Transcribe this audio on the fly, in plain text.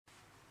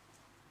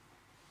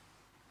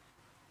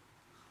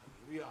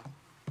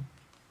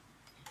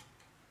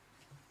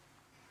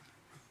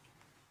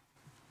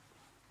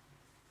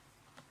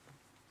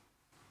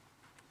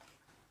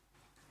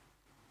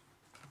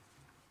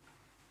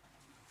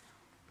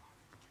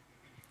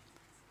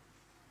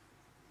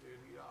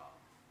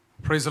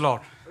Praise the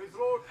Lord.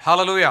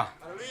 Hallelujah.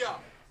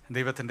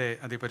 ദൈവത്തിൻ്റെ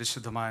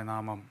അതിപരിശുദ്ധമായ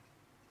നാമം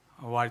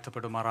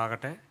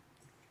വാഴ്ത്തപ്പെടുമാറാകട്ടെ.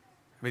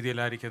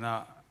 വേദിയിലായിരിക്കുന്ന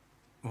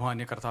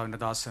ബഹുമാന്യ കർത്താവിൻ്റെ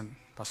ദാസൻ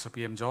പാസ്റ്റർ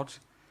PM ജോർജ്,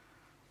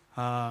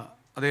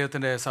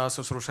 അദ്ദേഹത്തിൻ്റെ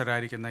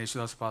സഹശുശ്രൂഷകരായിരിക്കുന്ന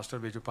യേശുദാസ് പാസ്റ്റർ,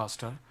 ബിജു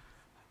പാസ്റ്റർ,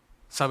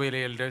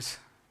 സഭയിലെ എൽഡേഴ്സ്,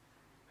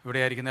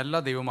 ഇവിടെയായിരിക്കുന്ന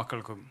എല്ലാ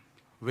ദൈവമക്കൾക്കും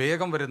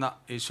വേഗം വരുന്ന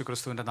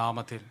യേശുക്രിസ്തുവിൻ്റെ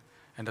നാമത്തിൽ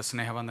എൻ്റെ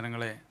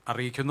സ്നേഹവന്ദനങ്ങളെ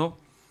അറിയിക്കുന്നു.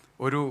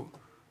 ഒരു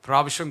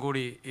പ്രാവശ്യം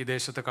കൂടി ഈ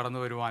ദേശത്ത്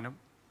കടന്നു വരുവാനും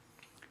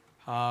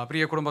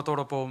പ്രിയ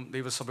കുടുംബത്തോടൊപ്പം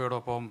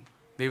ദൈവസഭയോടൊപ്പം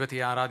ദൈവത്തെ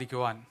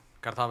ആരാധിക്കുവാൻ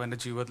കർത്താവ് എൻ്റെ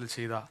ജീവിതത്തിൽ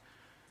ചെയ്ത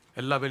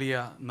എല്ലാ വലിയ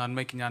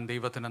നന്മയ്ക്ക് ഞാൻ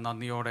ദൈവത്തിന്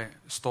നന്ദിയോടെ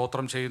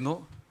സ്തോത്രം ചെയ്യുന്നു.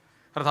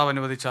 കർത്താവ്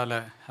അനുവദിച്ചാൽ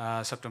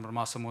സെപ്റ്റംബർ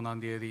മാസം 3-ാം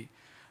തീയതി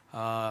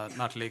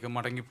നാട്ടിലേക്ക്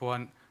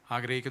മടങ്ങിപ്പോവാൻ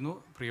ആഗ്രഹിക്കുന്നു.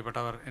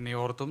 പ്രിയപ്പെട്ടവർ എന്നെ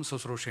ഓർത്തും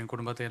ശുശ്രൂഷയും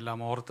കുടുംബത്തെ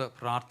എല്ലാം ഓർത്ത്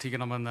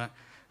പ്രാർത്ഥിക്കണമെന്ന്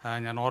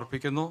ഞാൻ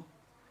ഓർപ്പിക്കുന്നു.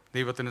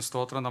 ദൈവത്തിന്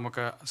സ്തോത്രം.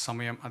 നമുക്ക്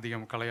സമയം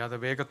അധികം കളയാതെ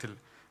വേഗത്തിൽ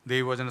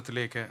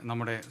ദൈവവചനത്തിലേക്ക്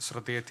നമ്മുടെ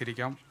ശ്രദ്ധയെ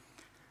തിരിക്കാം.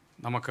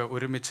 നമുക്ക്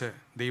ഒരുമിച്ച്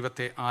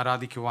ദൈവത്തെ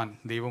ആരാധിക്കുവാൻ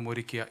ദൈവം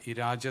ഒരുക്കിയ ഈ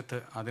രാജ്യത്ത്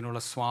അതിനുള്ള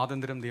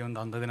സ്വാതന്ത്ര്യം ദൈവം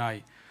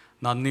തന്നതിനായി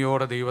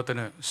നന്ദിയോടെ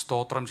ദൈവത്തിന്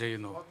സ്തോത്രം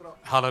ചെയ്യുന്നു.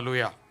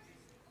 ഹല്ലേലൂയ.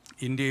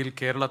 ഇന്ത്യയിൽ,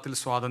 കേരളത്തിൽ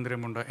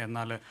സ്വാതന്ത്ര്യമുണ്ട്,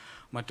 എന്നാൽ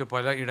മറ്റു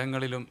പല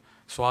ഇടങ്ങളിലും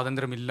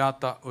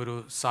സ്വാതന്ത്ര്യമില്ലാത്ത ഒരു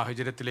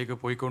സാഹചര്യത്തിലേക്ക്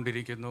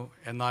പോയിക്കൊണ്ടിരിക്കുന്നു.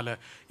 എന്നാൽ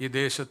ഈ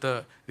ദേശത്ത്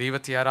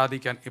ദൈവത്തെ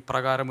ആരാധിക്കാൻ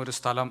ഇപ്രകാരം ഒരു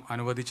സ്ഥലം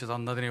അനുവദിച്ചു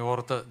തന്നതിനെ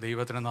ഓർത്ത്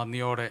ദൈവത്തിന്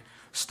നന്ദിയോടെ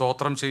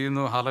സ്തോത്രം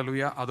ചെയ്യുന്നു.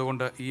 ഹല്ലേലൂയ.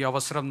 അതുകൊണ്ട് ഈ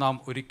അവസരം നാം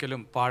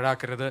ഒരിക്കലും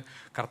പാഴാക്കരുത്.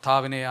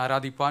 കർത്താവിനെ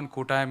ആരാധിപ്പാൻ,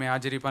 കൂട്ടായ്മ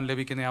ആചരിപ്പാൻ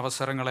ലഭിക്കുന്ന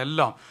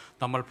അവസരങ്ങളെല്ലാം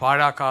നമ്മൾ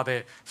പാഴാക്കാതെ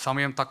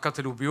സമയം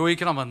തക്കത്തിൽ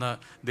ഉപയോഗിക്കണമെന്ന്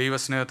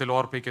ദൈവസ്നേഹത്തിൽ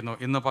ഓർപ്പിക്കുന്നു.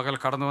 ഇന്ന് പകൽ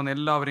കടന്നു വന്ന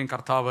എല്ലാവരെയും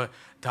കർത്താവ്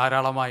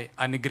ധാരാളമായി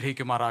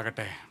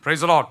അനുഗ്രഹിക്കുമാറാകട്ടെ.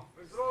 Praise the Lord.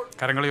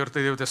 കരങ്ങളെ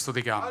ഉയർത്തി ദൈവത്തെ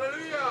സ്തുതിക്കാം.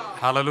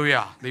 ഹല്ലേലൂയ.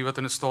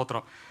 ദൈവത്തിന്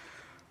സ്തോത്രം.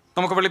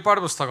 നമുക്ക് വെളിപ്പാട്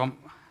പുസ്തകം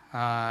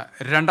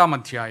 2-ാം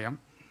അധ്യായം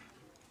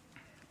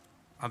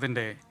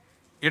അതിൻ്റെ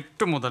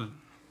 8 മുതൽ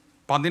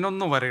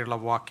 11 വരെയുള്ള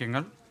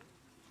വാക്യങ്ങൾ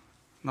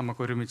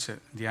നമുക്കൊരുമിച്ച്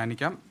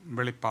ധ്യാനിക്കാം.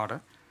 വെളിപ്പാട്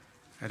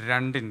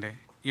 2-ന്റെ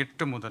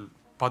 8 മുതൽ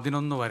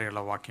 11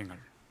 വരെയുള്ള വാക്യങ്ങൾ.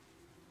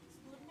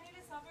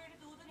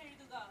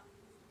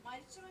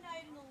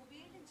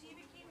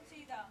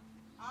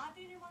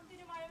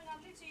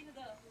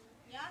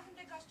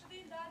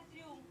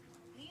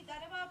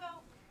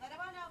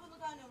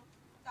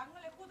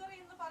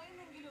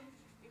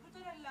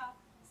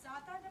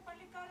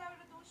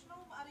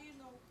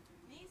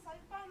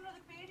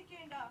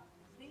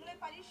 നിങ്ങളെ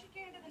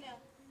പരീക്ഷിക്കേണ്ടതിന്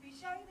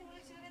പിശാച്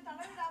നിങ്ങളെ ചിലരെ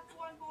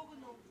തടവിലാക്കുവാൻ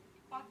പോകുന്നു.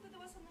 10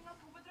 ദിവസം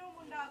നിങ്ങൾക്ക് ഉപദ്രവം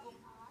ഉണ്ടാകും.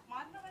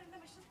 മരണവരുന്ന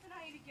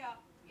വിശ്വസ്തനായിരിക്കുക,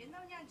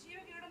 എന്നാൽ ഞാൻ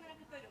ജീവകിരീടം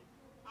നിനക്ക് തരും.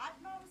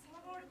 ആത്മാവ്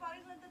സഭകളോട്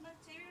പറയുന്നതെന്ന്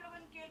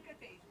ചെവിയുള്ളവൻ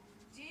കേൾക്കട്ടെ.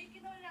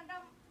 ജയിക്കുന്നവന്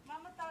 2-ാം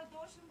മരണത്താൽ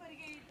ദോഷം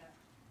വരികയില്ല.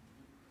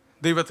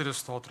 ദൈവത്തിന്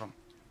സ്തോത്രം.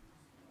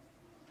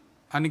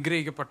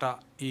 അനുഗ്രഹിക്കപ്പെട്ട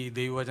ഈ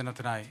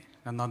ദൈവവചനത്തിനായി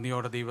ഞാൻ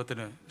നന്ദിയോടെ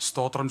ദൈവത്തിന്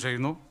സ്തോത്രം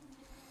ചെയ്യുന്നു.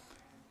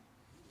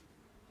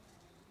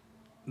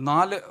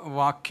 4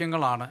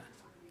 വാക്യങ്ങളാണ്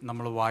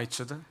നമ്മൾ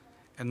വായിച്ചത്.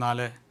 എന്നാൽ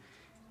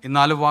ഈ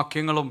 4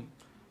 വാക്യങ്ങളും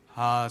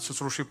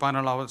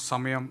ശുശ്രൂഷിപ്പാനുള്ള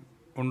സമയം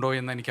ഉണ്ടോ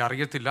എന്ന്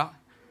എനിക്കറിയത്തില്ല.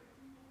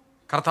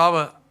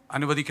 കർത്താവ്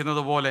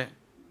അനുവദിക്കുന്നത് പോലെ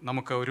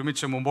നമുക്ക്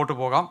ഒരുമിച്ച് മുമ്പോട്ട്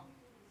പോകാം.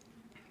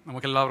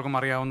 നമുക്കെല്ലാവർക്കും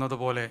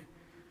അറിയാവുന്നതുപോലെ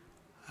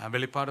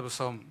വെളിപ്പാട്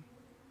പുസ്തകം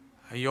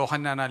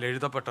യോഹന്നാനാൽ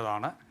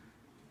എഴുതപ്പെട്ടതാണ്.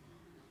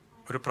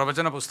 ഒരു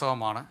പ്രവചന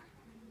പുസ്തകമാണ്.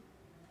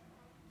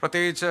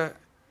 പ്രത്യേകിച്ച്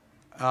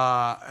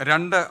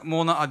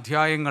 2-3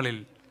 അധ്യായങ്ങളിൽ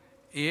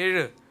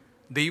 7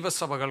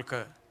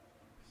 ദൈവസഭകൾക്ക്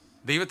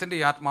ദൈവത്തിൻ്റെ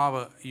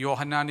ആത്മാവ്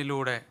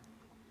യോഹന്നാനിലൂടെ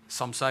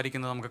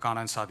സംസാരിക്കുന്നത് നമുക്ക്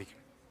കാണാൻ സാധിക്കും.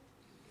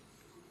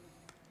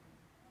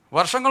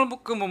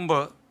 വർഷങ്ങൾക്ക് മുമ്പ്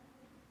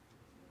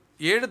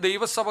 7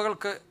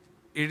 ദൈവസഭകൾക്ക്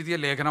എഴുതിയ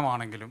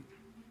ലേഖനമാണെങ്കിലും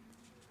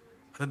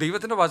അത്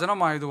ദൈവത്തിൻ്റെ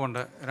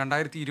വചനമായതുകൊണ്ട്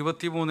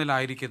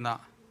 2023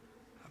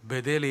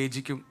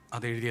 ബെഥേലേജിക്കും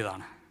അത്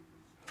എഴുതിയതാണ്.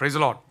 Praise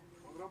the Lord.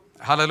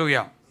 ഹല്ലേലൂയ.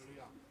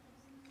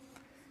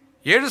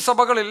 7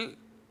 സഭകളിൽ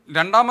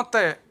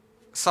 2-ാമത്തെ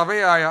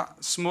സഭയായ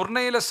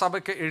സ്മുർണയിലെ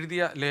സഭയ്ക്ക്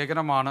എഴുതിയ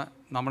ലേഖനമാണ്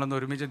നമ്മളിന്ന്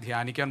ഒരുമിച്ച്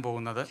ധ്യാനിക്കാൻ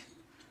പോകുന്നത്.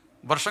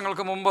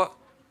 വർഷങ്ങൾക്ക് മുമ്പ്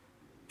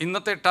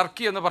ഇന്നത്തെ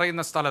ടർക്കി എന്ന്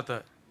പറയുന്ന സ്ഥലത്ത്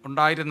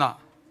ഉണ്ടായിരുന്ന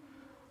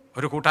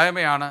ഒരു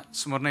കൂട്ടായ്മയാണ്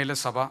സ്മുർണയിലെ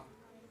സഭ.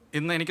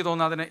 ഇന്ന് എനിക്ക്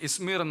തോന്നുന്നത് അതിന്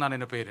ഇസ്മീർ എന്നാണ്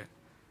എൻ്റെ പേര്.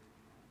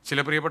 ചില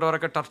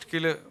പ്രിയപ്പെട്ടവരൊക്കെ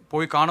ടർക്കിയിൽ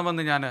പോയി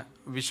കാണുമെന്ന് ഞാൻ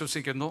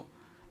വിശ്വസിക്കുന്നു.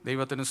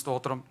 ദൈവത്തിന്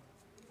സ്തോത്രം.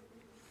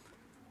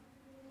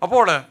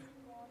 അപ്പോൾ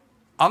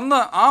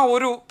അന്ന് ആ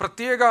ഒരു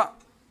പ്രത്യേക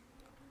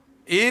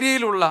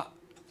ഏരിയയിലുള്ള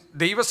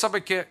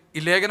ദൈവസഭയ്ക്ക് ഈ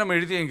ലേഖനം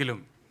എഴുതിയെങ്കിലും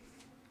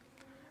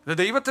ഇത്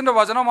ദൈവത്തിൻ്റെ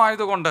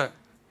വചനമായതുകൊണ്ട്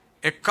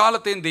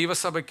എക്കാലത്തെയും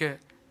ദൈവസഭയ്ക്ക്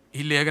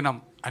ഈ ലേഖനം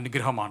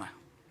അനുഗ്രഹമാണ്.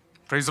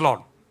 Praise the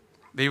Lord.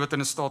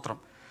 ദൈവത്തിന് സ്തോത്രം.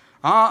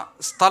 ആ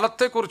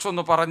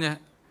സ്ഥലത്തെക്കുറിച്ചൊന്ന് പറഞ്ഞ്,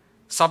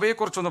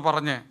 സഭയെക്കുറിച്ചൊന്ന്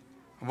പറഞ്ഞ്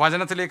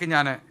വചനത്തിലേക്ക്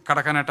ഞാൻ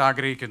കടക്കാനായിട്ട്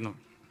ആഗ്രഹിക്കുന്നു.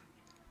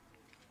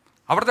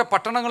 അവിടുത്തെ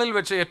പട്ടണങ്ങളിൽ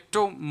വെച്ച്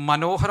ഏറ്റവും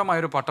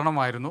മനോഹരമായൊരു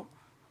പട്ടണമായിരുന്നു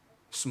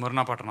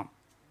സ്മുർണ പട്ടണം.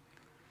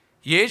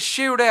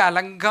 ഏഷ്യയുടെ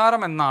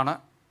അലങ്കാരം എന്നാണ്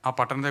ആ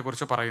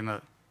പട്ടണത്തെക്കുറിച്ച്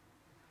പറയുന്നത്.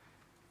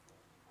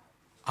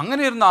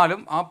 അങ്ങനെ ഇരുന്നാലും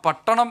ആ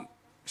പട്ടണം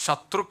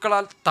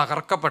ശത്രുക്കളാൽ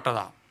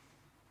തകർക്കപ്പെട്ടതാണ്.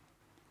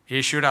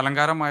 ഏഷ്യയുടെ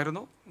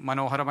അലങ്കാരമായിരുന്നു,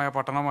 മനോഹരമായ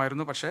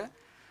പട്ടണമായിരുന്നു. പക്ഷേ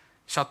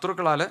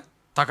ശത്രുക്കളാൽ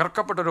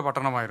തകർക്കപ്പെട്ടൊരു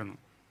പട്ടണമായിരുന്നു.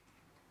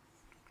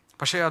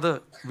 പക്ഷേ അത്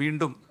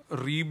വീണ്ടും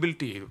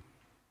റീബിൽഡ് ചെയ്തു.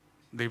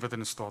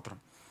 ദൈവത്തിന് സ്തോത്രം.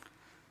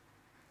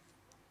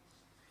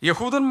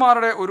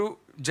 യഹൂദന്മാരുടെ ഒരു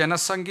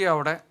ജനസംഖ്യ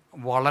അവിടെ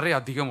വളരെ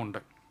അധികമുണ്ട്,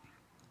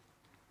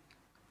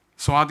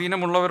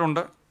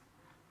 സ്വാധീനമുള്ളവരുണ്ട്.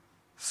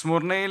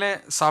 സ്മുർണയിലെ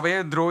സഭയെ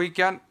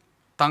ദ്രോഹിക്കാൻ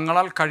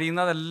തങ്ങളാൽ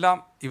കഴിയുന്നതെല്ലാം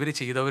ഇവർ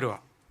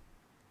ചെയ്തവരുമാണ്.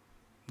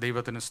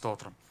 ദൈവത്തിന്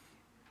സ്തോത്രം.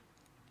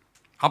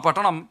 ആ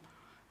പട്ടണം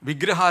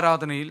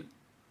വിഗ്രഹാരാധനയിൽ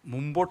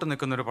മുമ്പോട്ട്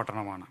നിൽക്കുന്നൊരു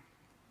പട്ടണമാണ്.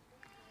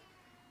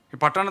 ഈ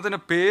പട്ടണത്തിന്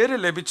പേര്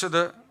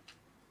ലഭിച്ചത്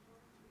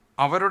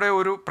അവരുടെ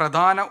ഒരു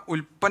പ്രധാന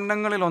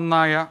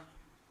ഉൽപ്പന്നങ്ങളിലൊന്നായ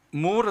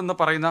മൂർ എന്ന്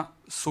പറയുന്ന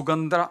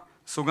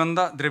സുഗന്ധ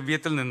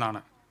ദ്രവ്യത്തിൽ നിന്നാണ്.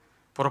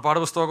 പുറപ്പാട്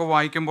പുസ്തകമൊക്കെ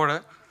വായിക്കുമ്പോൾ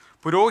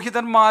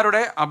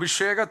പുരോഹിതന്മാരുടെ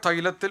അഭിഷേക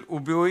തൈലത്തിൽ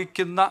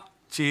ഉപയോഗിക്കുന്ന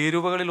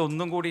ചേരുവകളിൽ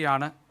ഒന്നും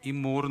കൂടിയാണ് ഈ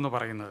മൂർ എന്ന്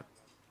പറയുന്നത്.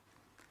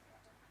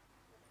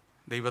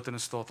 ദൈവത്തിന്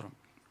സ്തോത്രം.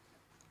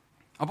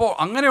 അപ്പോൾ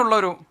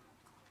അങ്ങനെയുള്ളൊരു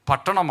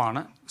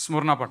പട്ടണമാണ്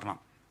സ്മുർണ പട്ടണം.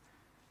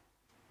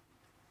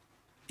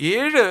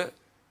 7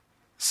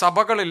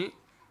 സഭകളിൽ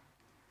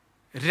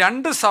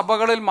 2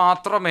 സഭകളിൽ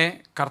മാത്രമേ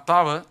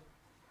കർത്താവ്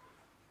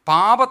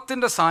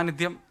പാപത്തിൻ്റെ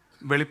സാന്നിധ്യം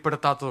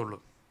വെളിപ്പെടുത്താത്തതുള്ളൂ.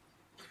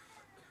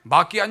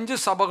 ബാക്കി 5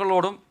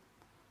 സഭകളോടും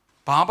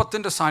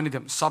പാപത്തിൻ്റെ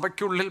സാന്നിധ്യം,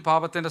 സഭയ്ക്കുള്ളിൽ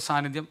പാപത്തിൻ്റെ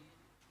സാന്നിധ്യം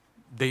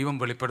ദൈവം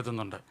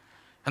വെളിപ്പെടുത്തുന്നുണ്ട്.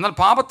 എന്നാൽ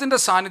പാപത്തിൻ്റെ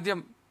സാന്നിധ്യം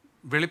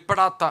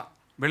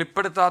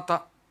വെളിപ്പെടുത്താത്ത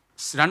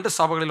 2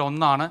 സഭകളിൽ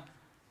ഒന്നാണ്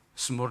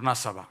സ്മുർണ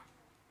സഭ.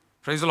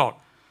 Praise the Lord.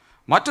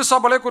 മറ്റു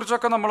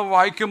സഭകളെക്കുറിച്ചൊക്കെ നമ്മൾ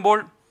വായിക്കുമ്പോൾ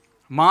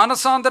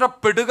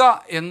മാനസാന്തരപ്പെടുക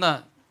എന്ന്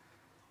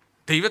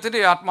ദൈവത്തിൻ്റെ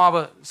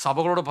ആത്മാവ്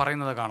സഭകളോട്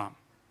പറയുന്നത് കാണാം.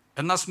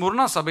 എന്നാൽ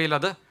സ്മുർണ സഭയിൽ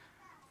അത്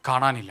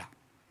കാണാനില്ല.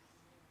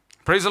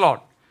 Praise the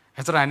Lord.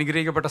 എത്ര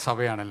അനുഗ്രഹിക്കപ്പെട്ട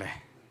സഭയാണല്ലേ.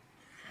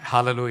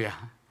 ഹല്ലേലൂയ.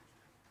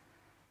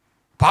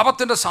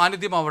 പാപത്തിൻ്റെ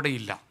സാന്നിധ്യം അവിടെ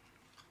ഇല്ല.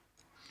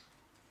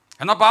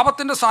 എന്നാൽ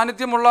പാപത്തിൻ്റെ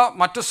സാന്നിധ്യമുള്ള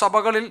മറ്റു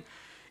സഭകളിൽ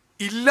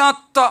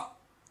ഇല്ലാത്ത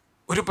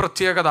ഒരു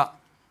പ്രത്യേകത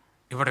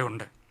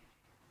ഇവിടെയുണ്ട്.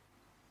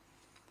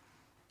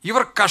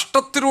 ഇവർ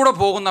കഷ്ടത്തിലൂടെ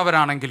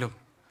പോകുന്നവരാണെങ്കിലും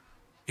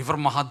ഇവർ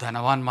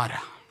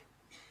മഹാധനവാന്മാരാ.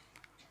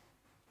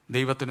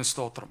 ദൈവത്തിന്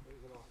സ്തോത്രം.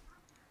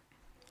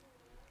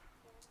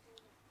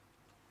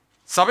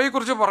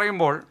 സഭയെക്കുറിച്ച്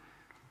പറയുമ്പോൾ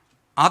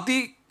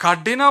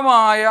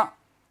അതികഠിനമായ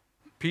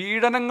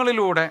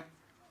പീഡനങ്ങളിലൂടെ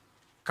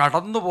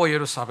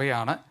കടന്നുപോയൊരു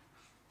സഭയാണ്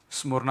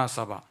സ്മുർണ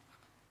സഭ.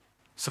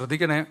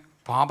 ശ്രദ്ധിക്കണേ,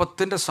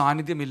 പാപത്തിൻ്റെ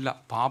സാന്നിധ്യമില്ല,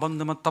 പാപം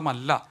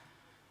നിമിത്തമല്ല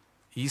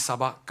ഈ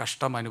സഭ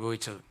കഷ്ടം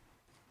അനുഭവിച്ചത്.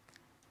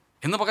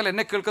 ഇന്ന് പകൽ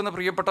എന്നെ കേൾക്കുന്ന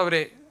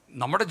പ്രിയപ്പെട്ടവരെ,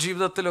 നമ്മുടെ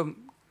ജീവിതത്തിലും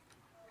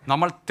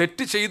നമ്മൾ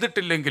തെറ്റ്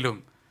ചെയ്തിട്ടില്ലെങ്കിലും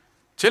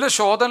ചില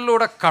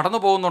ശോധനയിലൂടെ കടന്നു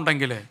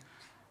പോകുന്നുണ്ടെങ്കിൽ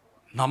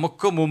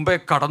നമുക്ക് മുമ്പേ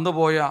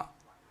കടന്നുപോയ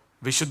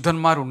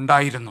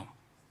വിശുദ്ധന്മാരുണ്ടായിരുന്നു.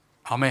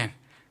 ആമേൻ.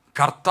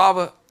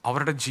 കർത്താവ്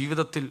അവരുടെ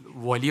ജീവിതത്തിൽ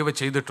വലിയവ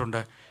ചെയ്തിട്ടുണ്ട്.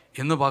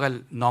 ഇന്ന് പകൽ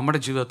നമ്മുടെ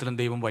ജീവിതത്തിലും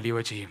ദൈവം വലിയവ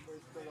ചെയ്യും.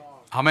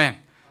 ആമേൻ.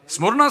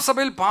 സ്മുർണ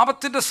സഭയിൽ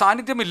പാപത്തിൻ്റെ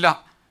സാന്നിധ്യമില്ല,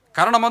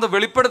 കാരണം അത്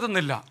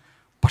വെളിപ്പെടുത്തുന്നില്ല.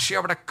 പക്ഷേ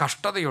അവിടെ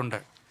കഷ്ടതയുണ്ട്.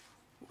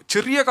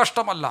 ചെറിയ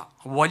കഷ്ടമല്ല,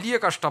 വലിയ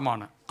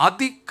കഷ്ടമാണ്.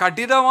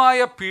 അതികഠിനമായ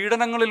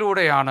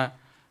പീഡനങ്ങളിലൂടെയാണ്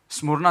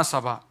സ്മുർണ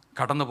സഭ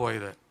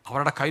കടന്നുപോയത്.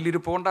 അവരുടെ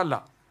കയ്യിലിരിപ്പ് കൊണ്ടല്ല.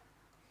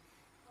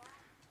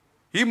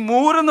 ഈ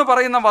മൂരെന്ന്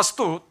പറയുന്ന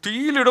വസ്തു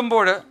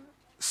തീയിലിടുമ്പോൾ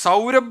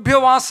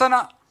സൗരഭ്യവാസന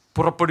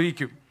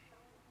പുറപ്പെടുവിക്കും.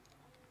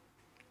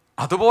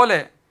 അതുപോലെ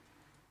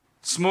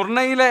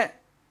സ്മുർണയിലെ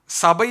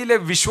സഭയിലെ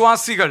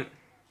വിശ്വാസികൾ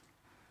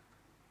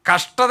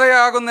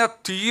കഷ്ടതയാകുന്ന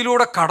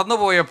തീയിലൂടെ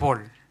കടന്നുപോയപ്പോൾ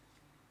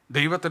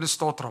ദൈവത്തിന്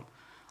സ്തോത്രം,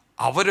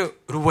 അവർ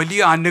ഒരു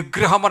വലിയ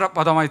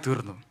അനുഗ്രഹപദമായി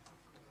തീർന്നു.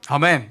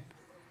 ആമേൻ.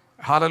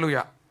 ഹല്ലേലൂയ.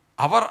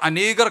 അവർ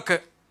അനേകർക്ക്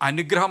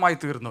അനുഗ്രഹമായി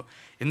തീർന്നു.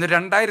 ഇന്ന്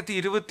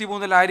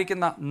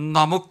 2023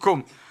 നമുക്കും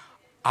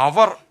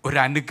അവർ ഒരു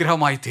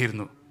അനുഗ്രഹമായി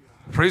തീർന്നു.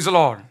 Praise the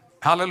Lord.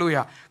 ഹല്ലേലൂയ.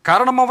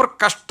 കാരണം അവർ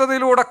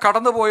കഷ്ടതയിലൂടെ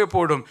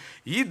കടന്നുപോയപ്പോഴും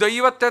ഈ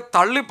ദൈവത്തെ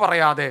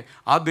തള്ളിപ്പറയാതെ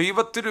ആ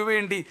ദൈവത്തിനു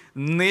വേണ്ടി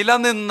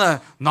നിലനിന്ന്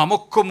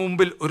നമുക്ക്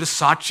മുമ്പിൽ ഒരു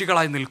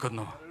സാക്ഷികളായി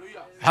നിൽക്കുന്നു.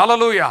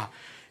 ഹല്ലേലൂയ.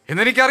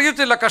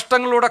 എന്നെനിക്കറിയത്തില്ല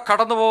കഷ്ടങ്ങളിലൂടെ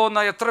കടന്നു പോകുന്ന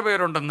എത്ര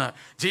പേരുണ്ടെന്ന്.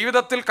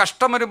 ജീവിതത്തിൽ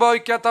കഷ്ടം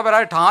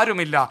അനുഭവിക്കാത്തവരായിട്ട്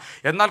ആരുമില്ല.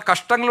 എന്നാൽ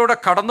കഷ്ടങ്ങളിലൂടെ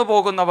കടന്നു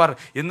പോകുന്നവർ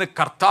ഇന്ന്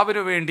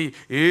കർത്താവിന് വേണ്ടി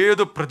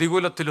ഏത്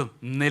പ്രതികൂലത്തിലും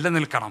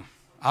നിലനിൽക്കണം.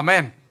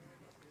 ആമേൻ.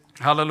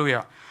 ഹല്ലേലൂയ.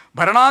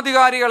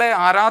 ഭരണാധികാരികളെ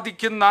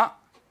ആരാധിക്കുന്ന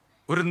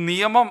ഒരു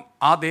നിയമം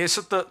ആ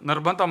ദേശത്ത്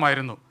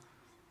നിർബന്ധമായിരുന്നു.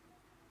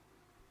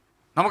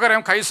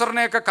 നമുക്കറിയാം,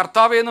 കൈസറിനെയൊക്കെ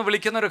കർത്താവേ എന്ന്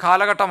വിളിക്കുന്ന ഒരു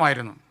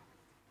കാലഘട്ടമായിരുന്നു.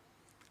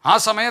 ആ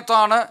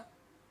സമയത്താണ്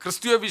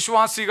ക്രിസ്തീയ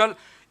വിശ്വാസികൾ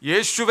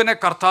യേശുവിനെ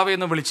കർത്താവേ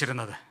എന്ന്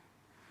വിളിച്ചിരുന്നത്.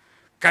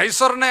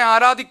 കൈസറിനെ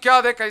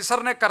ആരാധിക്കാതെ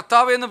കൈസറിനെ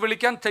കർത്താവേ എന്ന്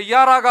വിളിക്കാൻ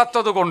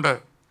തയ്യാറാകാത്തത് കൊണ്ട്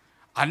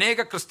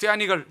അനേക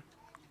ക്രിസ്ത്യാനികൾ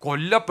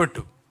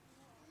കൊല്ലപ്പെട്ടു.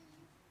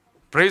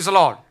 Praise the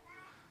Lord.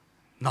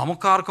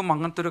 നമുക്കാർക്കും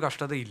അങ്ങനത്തെ ഒരു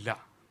കഷ്ടതയില്ല.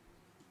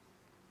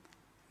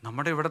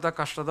 നമ്മുടെ ഇവിടുത്തെ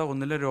കഷ്ടത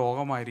ഒന്നിലെ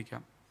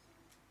രോഗമായിരിക്കാം,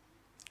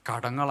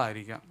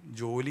 കടങ്ങളായിരിക്കാം,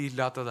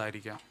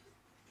 ജോലിയില്ലാത്തതായിരിക്കാം,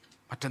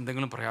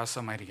 മറ്റെന്തെങ്കിലും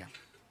പ്രയാസമായിരിക്കാം.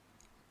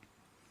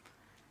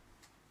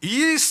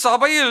 ഈ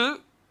സഭയിൽ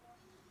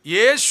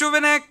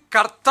യേശുവിനെ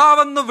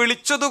കർത്താവെന്ന്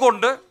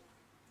വിളിച്ചതുകൊണ്ട്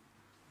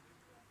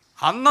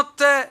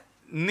അന്നത്തെ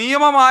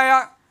നിയമമായ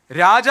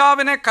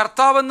രാജാവിനെ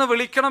കർത്താവെന്ന്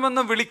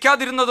വിളിക്കണമെന്ന്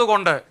വിളിക്കാതിരുന്നത്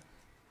കൊണ്ട്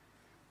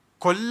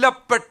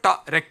കൊല്ലപ്പെട്ട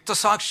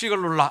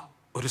രക്തസാക്ഷികളുള്ള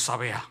ഒരു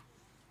സഭയാണ്.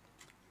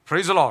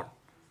 Praise the Lord.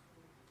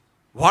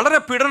 വളരെ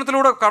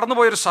പീഡനത്തിലൂടെ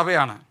കടന്നുപോയൊരു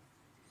സഭയാണ്.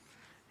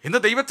 ഇന്ന്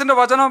ദൈവത്തിൻ്റെ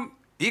വചനം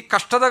ഈ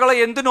കഷ്ടതകളെ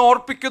എന്തിനു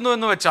ഓർപ്പിക്കുന്നു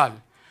എന്ന് വെച്ചാൽ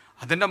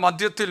അതിൻ്റെ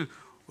മധ്യത്തിൽ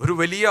ഒരു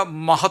വലിയ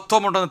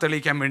മഹത്വമുണ്ടെന്ന്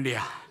തെളിയിക്കാൻ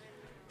വേണ്ടിയാണ്.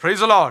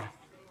 Praise the Lord.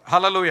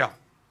 ഹല്ലേലൂയ.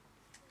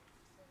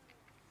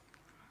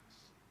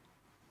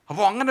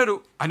 അപ്പോൾ അങ്ങനൊരു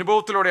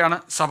അനുഭവത്തിലൂടെയാണ്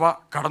സഭ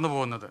കടന്നു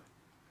പോകുന്നത്.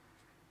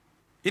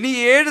 ഇനി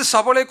 7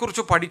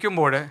 സഭകളെക്കുറിച്ച്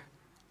പഠിക്കുമ്പോൾ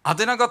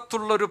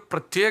അതിനകത്തുള്ളൊരു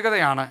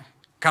പ്രത്യേകതയാണ്,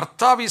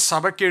 കർത്താവ് ഈ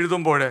സഭയ്ക്ക്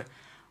എഴുതുമ്പോൾ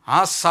ആ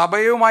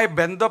സഭയുമായി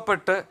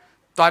ബന്ധപ്പെട്ട്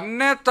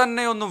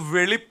തന്നെ ഒന്ന്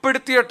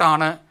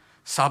വെളിപ്പെടുത്തിയിട്ടാണ്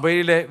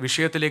സഭയിലെ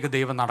വിഷയത്തിലേക്ക്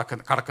ദൈവം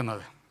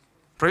കടക്കുന്നത്.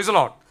 Praise the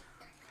Lord.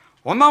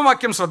 1-ാം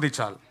വാക്യം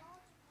ശ്രദ്ധിച്ചാൽ,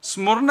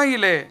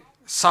 സ്മുർണയിലെ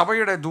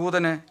സഭയുടെ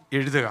ദൂതന്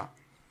എഴുതുക,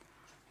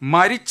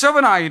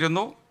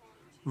 മരിച്ചവനായിരുന്നു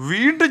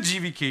വീണ്ടും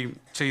ജീവിക്കുകയും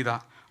ചെയ്ത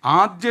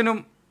ആദ്യനും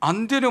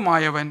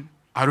അന്ത്യനുമായവൻ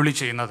അരുളി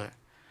ചെയ്യുന്നത്.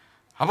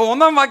 അപ്പോൾ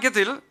 1-ാം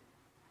വാക്യത്തിൽ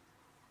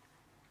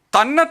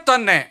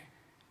തന്നെ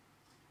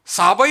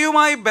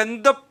സഭയുമായി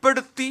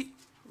ബന്ധപ്പെടുത്തി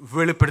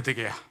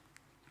വെളിപ്പെടുത്തുകയാണ്.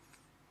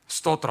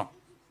 സ്തോത്രം.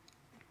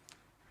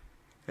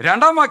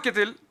 2-ാം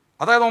വാക്യത്തിൽ,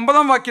 അതായത്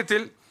 9-ാം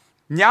വാക്യത്തിൽ,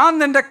 ഞാൻ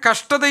നിൻ്റെ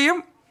കഷ്ടതയും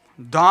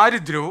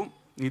ദാരിദ്ര്യവും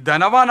നീ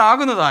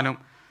ധനവാനാകുന്നതാനും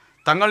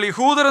തങ്ങൾ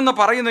യഹൂദരെന്ന്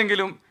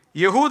പറയുന്നെങ്കിലും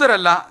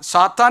യഹൂദരല്ല,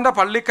 സാത്താൻ്റെ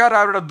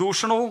പള്ളിക്കാരവരുടെ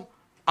ദൂഷണവും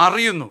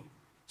അറിയുന്നു.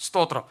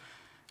 സ്തോത്രം.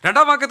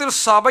 2-ാം വാക്യത്തിൽ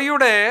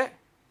സഭയുടെ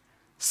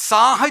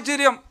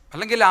സാഹചര്യം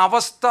അല്ലെങ്കിൽ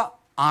അവസ്ഥ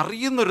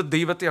അറിയുന്നൊരു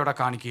ദൈവത്തെ അവിടെ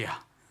കാണിക്കുക.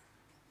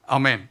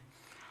 ആമേൻ.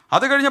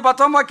 അത് കഴിഞ്ഞ്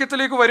 10-ാം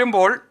വാക്യത്തിലേക്ക്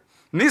വരുമ്പോൾ,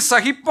 നീ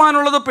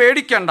സഹിപ്പാനുള്ളത്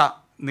പേടിക്കേണ്ട,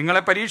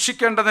 നിങ്ങളെ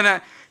പരീക്ഷിക്കേണ്ടതിന്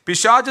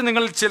പിശാച്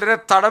നിങ്ങൾ ചിലരെ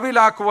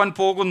തടവിലാക്കുവാൻ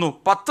പോകുന്നു.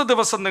 10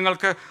 ദിവസം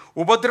നിങ്ങൾക്ക്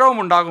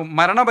ഉപദ്രവമുണ്ടാകും,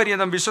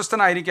 മരണപര്യന്തം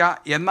വിശ്വസ്തനായിരിക്കുക,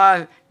 എന്നാൽ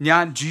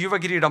ഞാൻ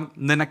ജീവകിരീടം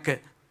നിനക്ക്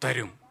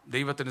തരും.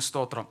 ദൈവത്തിന്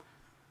സ്തോത്രം.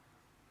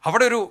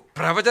 അവിടെ ഒരു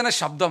പ്രവചന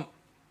ശബ്ദം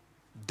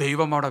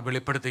ദൈവം അവിടെ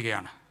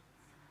വെളിപ്പെടുത്തുകയാണ്.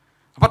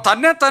 അപ്പം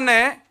തന്നെ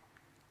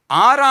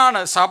ആരാണ്,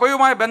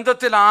 സഭയുമായി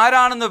ബന്ധത്തിൽ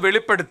ആരാണെന്ന്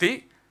വെളിപ്പെടുത്തി,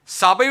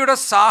 സഭയുടെ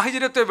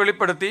സാഹചര്യത്തെ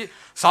വെളിപ്പെടുത്തി,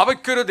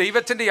 സഭയ്ക്കൊരു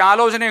ദൈവത്തിൻ്റെ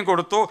ആലോചനയും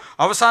കൊടുത്തു.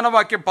 അവസാന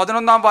വാക്യം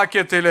 11-ാം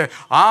വാക്യത്തിൽ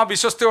ആ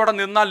വിശ്വസ്തയോടെ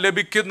നിന്നാൽ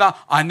ലഭിക്കുന്ന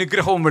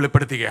അനുഗ്രഹവും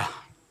വെളിപ്പെടുത്തുകയാണ്.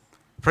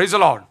 Praise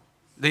the Lord.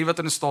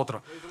 ദൈവത്തിന്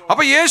സ്തോത്രം.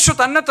 അപ്പോൾ യേശു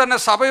തന്നെ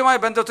സഭയുമായി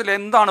ബന്ധത്തിൽ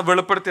എന്താണ്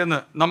വെളിപ്പെടുത്തിയെന്ന്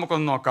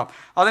നമുക്കൊന്ന് നോക്കാം.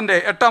 അതിൻ്റെ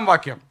 8-ാം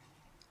വാക്യം.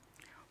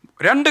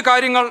 2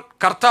 കാര്യങ്ങൾ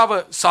കർത്താവ്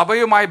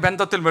സഭയുമായി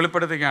ബന്ധത്തിൽ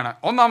വെളിപ്പെടുത്തുകയാണ്.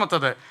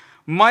 ഒന്നാമത്തത്,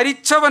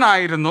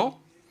 മരിച്ചവനായിരുന്നു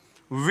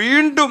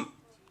വീണ്ടും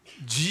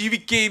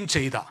ജീവിക്കുകയും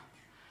ചെയ്ത.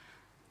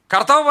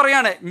 കർത്താവ്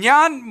പറയാണ്,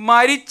 ഞാൻ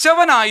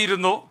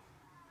മരിച്ചവനായിരുന്നു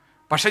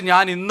പക്ഷെ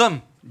ഞാൻ ഇന്നും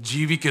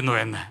ജീവിക്കുന്നു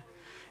എന്ന്.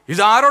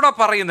 ഇതാരോടാ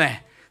പറയുന്നേ?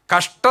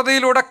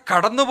 കഷ്ടതയിലൂടെ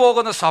കടന്നു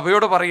പോകുന്ന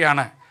സഭയോട്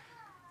പറയാണ്,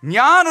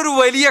 ഞാനൊരു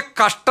വലിയ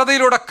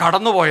കഷ്ടതയിലൂടെ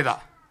കടന്നുപോയതാ.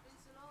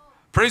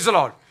 Praise the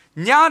Lord.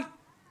 ഞാൻ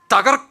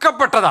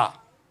തകർക്കപ്പെട്ടതാ.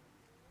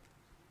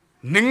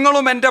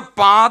 നിങ്ങളും എൻ്റെ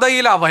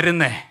പാതയിലാ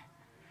വരുന്നേ.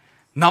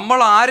 നമ്മൾ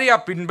ആരെയാ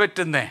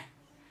പിൻപറ്റുന്നേ?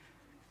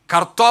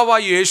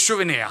 കർത്താവായ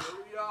യേശുവിനെയാ.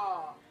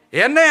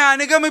 എന്നെ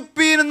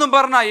അനുഗമിപ്പീനെന്നും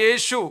പറഞ്ഞ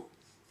യേശു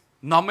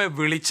നമ്മെ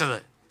വിളിച്ചത്.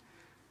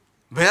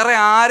 വേറെ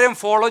ആരും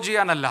ഫോളോ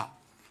ചെയ്യാനല്ല,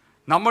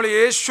 നമ്മൾ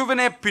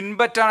യേശുവിനെ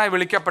പിൻപറ്റാനായി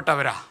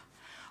വിളിക്കപ്പെട്ടവരാ.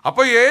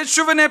 അപ്പോൾ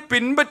യേശുവിനെ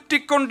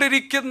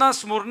പിൻപറ്റിക്കൊണ്ടിരിക്കുന്ന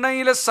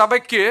സ്മുർണയിലെ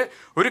സഭയ്ക്ക്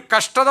ഒരു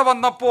കഷ്ടത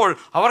വന്നപ്പോൾ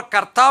അവർ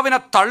കർത്താവിനെ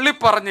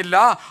തള്ളിപ്പറഞ്ഞില്ല.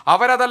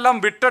 അവരതെല്ലാം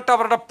വിട്ടിട്ട്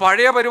അവരുടെ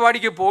പഴയ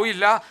പരിപാടിക്ക്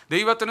പോയില്ല.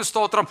 ദൈവത്തിന്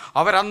സ്തോത്രം.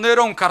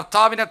 അവരന്നേരവും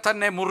കർത്താവിനെ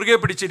തന്നെ മുറുകെ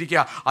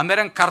പിടിച്ചിരിക്കുക.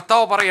 അന്നേരം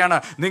കർത്താവ് പറയാണ്,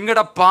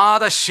 നിങ്ങളുടെ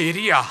പാത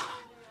ശരിയാ.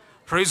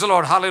 Praise the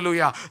Lord.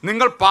 ഹല്ലേലൂയ.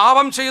 നിങ്ങൾ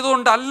പാപം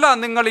ചെയ്തുകൊണ്ടല്ല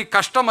നിങ്ങൾ ഈ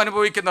കഷ്ടം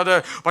അനുഭവിക്കുന്നത്,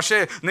 പക്ഷേ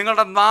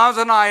നിങ്ങളുടെ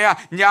നാഥനായ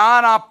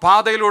ഞാൻ ആ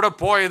പാതയിലൂടെ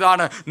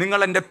പോയതാണ്. നിങ്ങൾ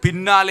എൻ്റെ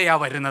പിന്നാലെയാ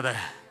വരുന്നത്.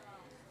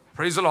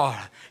 Praise the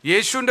Lord.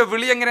 യേശുവിൻ്റെ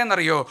വിളി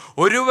എങ്ങനെയെന്നറിയോ?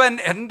 ഒരുവൻ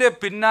എൻ്റെ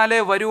പിന്നാലെ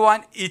വരുവാൻ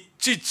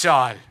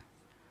ഇച്ഛിച്ചാൽ,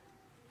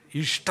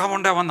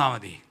 ഇഷ്ടമുണ്ടേ വന്നാൽ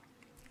മതി,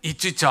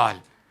 ഇച്ഛിച്ചാൽ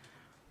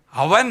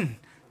അവൻ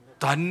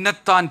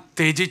തന്നെത്താൻ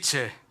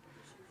ത്യജിച്ച്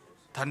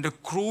തൻ്റെ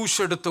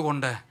ക്രൂശ്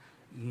എടുത്തുകൊണ്ട്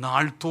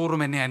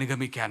നാൾതോറും എന്നെ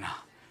അനുഗമിക്കാനാ.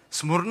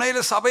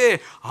 സ്മുർണയിലെ സഭയെ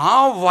ആ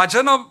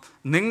വചനം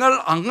നിങ്ങൾ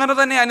അങ്ങനെ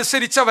തന്നെ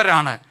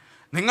അനുസരിച്ചവരാണ്.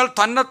 നിങ്ങൾ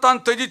തന്നെത്താൻ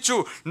ത്യജിച്ചു.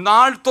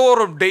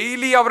 നാൾതോറും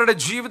ഡെയിലി അവരുടെ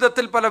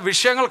ജീവിതത്തിൽ പല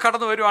വിഷയങ്ങൾ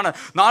കടന്നു വരുവാണ്.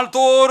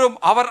 നാൾതോറും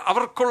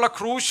അവർക്കുള്ള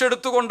ക്രൂശ്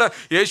എടുത്തുകൊണ്ട്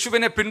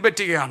യേശുവിനെ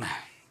പിൻപറ്റുകയാണ്.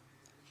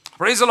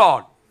 Praise the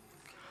Lord.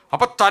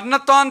 അപ്പം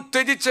തന്നെത്താൻ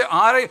ത്യജിച്ച്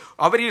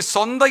അവർ ഈ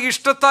സ്വന്തം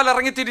ഇഷ്ടത്താൽ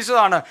ഇറങ്ങി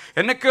തിരിച്ചതാണ്.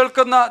 എന്നെ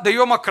കേൾക്കുന്ന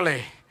ദൈവമക്കളെ,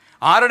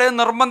 ആരുടെ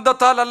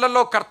നിർബന്ധത്താൽ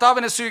അല്ലല്ലോ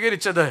കർത്താവിനെ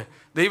സ്വീകരിച്ചത്.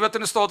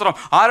 ദൈവത്തിന് സ്തോത്രം.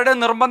 ആരുടെ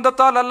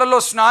നിർബന്ധത്താൽ അല്ലല്ലോ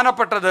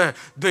സ്നാനപ്പെട്ടത്.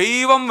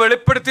 ദൈവം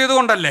വെളിപ്പെടുത്തിയത്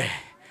കൊണ്ടല്ലേ.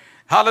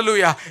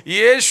 ഹല്ലേലൂയ.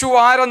 യേശു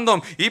ആരെന്നും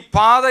ഈ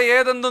പാത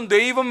ഏതെന്നും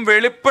ദൈവം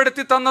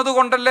വെളിപ്പെടുത്തി തന്നത്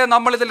കൊണ്ടല്ലേ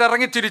നമ്മൾ ഇതിൽ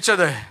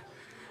ഇറങ്ങിത്തിരിച്ചത്.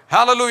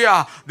 ഹല്ലേലൂയ.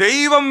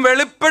 ദൈവം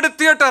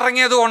വെളിപ്പെടുത്തിയിട്ട്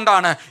ഇറങ്ങിയത്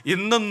കൊണ്ടാണ്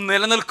ഇന്നും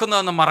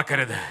നിലനിൽക്കുന്നതെന്ന്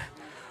മറക്കരുത്.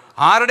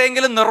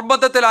 ആരുടെയെങ്കിലും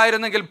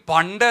നിർബന്ധത്തിലായിരുന്നെങ്കിൽ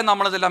പണ്ടേ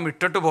നമ്മളിതെല്ലാം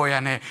ഇട്ടിട്ട്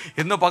പോയാനേ.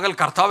 ഇന്ന് പകൽ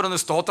കർത്താവിനൊന്ന്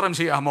സ്തോത്രം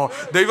ചെയ്യാമോ?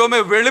 ദൈവമേ,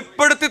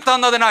 വെളിപ്പെടുത്തി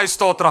തന്നതിനായി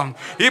സ്തോത്രം.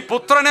 ഈ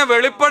പുത്രനെ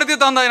വെളിപ്പെടുത്തി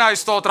തന്നതിനായി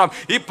സ്തോത്രം.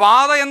 ഈ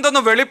പാത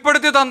എന്തെന്ന്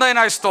വെളിപ്പെടുത്തി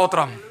തന്നതിനായി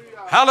സ്തോത്രം.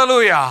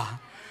 ഹല്ലേലൂയ.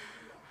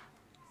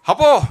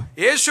 അപ്പോൾ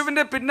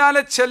യേശുവിൻ്റെ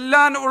പിന്നാലെ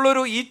ചെല്ലാൻ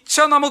ഉള്ളൊരു ഇച്ഛ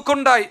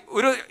നമുക്കുണ്ടായി,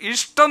 ഒരു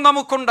ഇഷ്ടം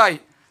നമുക്കുണ്ടായി.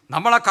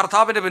 നമ്മൾ ആ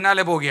കർത്താവിൻ്റെ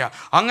പിന്നാലെ പോകുക.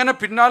 അങ്ങനെ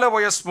പിന്നാലെ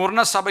പോയ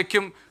സ്മുർണ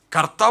സഭയ്ക്കും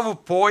കർത്താവ്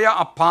പോയ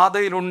ആ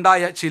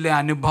പാതയിലുണ്ടായ ചില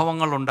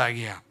അനുഭവങ്ങൾ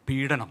ഉണ്ടാകിയ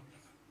പീഡനം.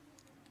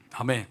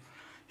 ആമേൻ.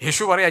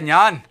 യേശു പറയാ,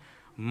 ഞാൻ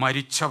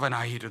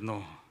മരിച്ചവനായിരുന്നു.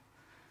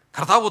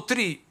 കർത്താവ്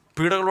ഒത്തിരി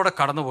പീഡകളോടെ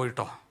കടന്നു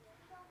പോയിട്ടോ.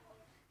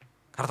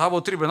 കർത്താവ്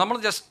ഒത്തിരി നമ്മൾ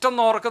ജസ്റ്റ്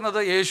ഒന്ന് ഓർക്കുന്നത്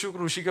യേശു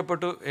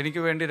ക്രൂശിക്കപ്പെട്ടു,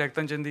 എനിക്ക് വേണ്ടി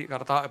രക്തം ചിന്തി,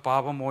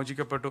 പാപം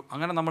മോചിക്കപ്പെട്ടു,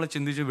 അങ്ങനെ നമ്മൾ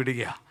ചിന്തിച്ച്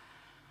വിടുക.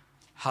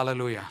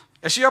 ഹല്ലേലൂയ.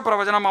 യെശയ്യാ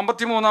പ്രവചനം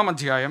 53-ാം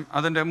അധ്യായം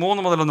അതിൻ്റെ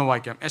 3 മുതലൊന്ന്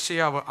വായിക്കാം.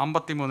 യെശയ്യാവ്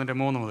 53-ന്റെ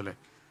 3 മുതൽ.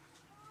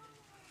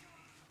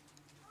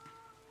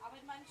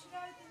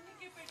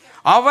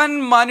 അവൻ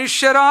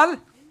മനുഷ്യരാൽ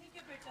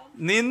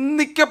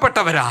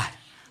നിന്ദിക്കപ്പെട്ടവരാൽ.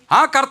 ആ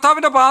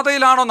കർത്താവിൻ്റെ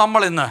പാതയിലാണോ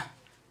നമ്മൾ ഇന്ന്?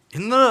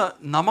 ഇന്ന്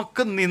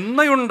നമുക്ക്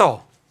നിന്ദയുണ്ടോ?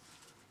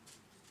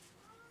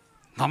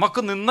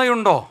 നമുക്ക്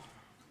നിന്ദയുണ്ടോ?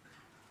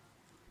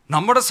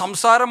 നമ്മുടെ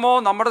സംസാരമോ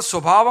നമ്മുടെ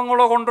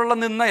സ്വഭാവങ്ങളോ കൊണ്ടുള്ള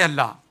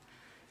നിന്ദയല്ല.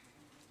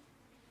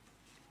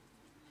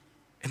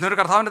 എന്നൊരു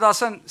കർത്താവിൻ്റെ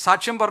ദാസൻ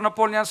സാക്ഷ്യം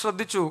പറഞ്ഞപ്പോൾ ഞാൻ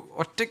ശ്രദ്ധിച്ചു.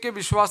 ഒറ്റയ്ക്ക്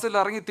വിശ്വാസത്തിൽ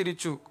ഇറങ്ങി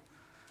തിരിച്ചു.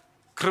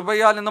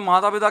 കൃപയാൽ ഇന്ന്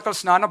മാതാപിതാക്കൾ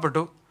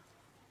സ്നാനപ്പെട്ടു.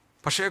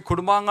 പക്ഷേ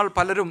കുടുംബാംഗങ്ങൾ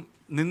പലരും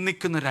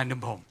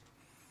നിന്ദിക്കുന്നൊരനുഭവം,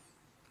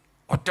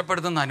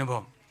 ഒറ്റപ്പെടുത്തുന്ന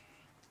അനുഭവം.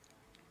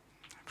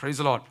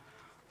 Praise Lord.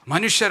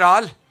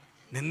 മനുഷ്യരാൽ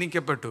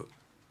നിന്ദിക്കപ്പെട്ടു.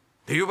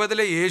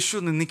 ദൈവത്തിലെ യേശു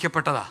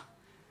നിന്ദിക്കപ്പെട്ടതാ.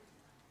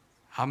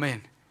 ആമേൻ.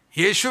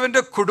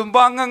 യേശുവിൻ്റെ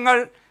കുടുംബാംഗങ്ങൾ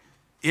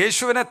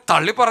യേശുവിനെ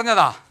തള്ളി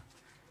പറഞ്ഞതാ.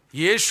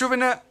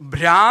 യേശുവിന്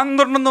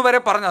ഭ്രാന്തുണ്ടെന്ന്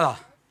വരെ പറഞ്ഞതാ.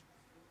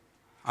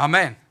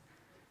 ആമേൻ.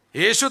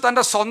 യേശു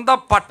തൻ്റെ സ്വന്തം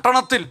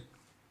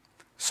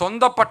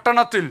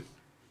പട്ടണത്തിൽ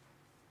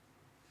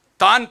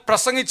താൻ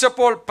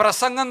പ്രസംഗിച്ചപ്പോൾ,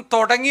 പ്രസംഗം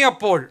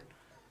തുടങ്ങിയപ്പോൾ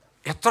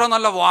എത്ര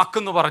നല്ല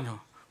വാക്കെന്ന് പറഞ്ഞു.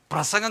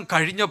 പ്രസംഗം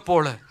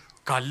കഴിഞ്ഞപ്പോൾ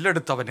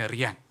കല്ലെടുത്തവൻ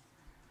എറിയാൻ.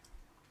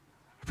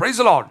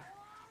 Praise Lord.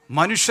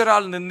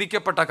 മനുഷ്യരാൽ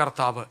നിന്ദിക്കപ്പെട്ട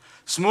കർത്താവ്.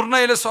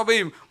 സ്മുർണയിലെ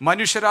സഭയും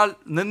മനുഷ്യരാൽ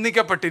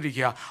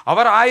നിന്ദിക്കപ്പെട്ടിരിക്കുക.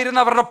 അവർ ആയിരുന്ന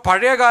അവരുടെ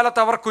പഴയ കാലത്ത്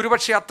അവർക്ക്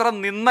ഒരുപക്ഷെ അത്ര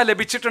നിന്ന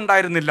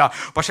ലഭിച്ചിട്ടുണ്ടായിരുന്നില്ല.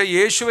 പക്ഷേ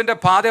യേശുവിൻ്റെ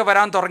പാത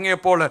വരാൻ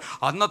തുടങ്ങിയപ്പോൾ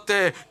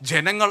അന്നത്തെ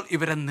ജനങ്ങൾ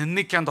ഇവരെ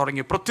നിന്ദിക്കാൻ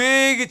തുടങ്ങി.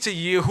 പ്രത്യേകിച്ച്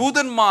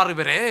യഹൂദന്മാർ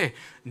ഇവരെ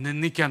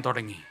നിന്ദിക്കാൻ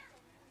തുടങ്ങി.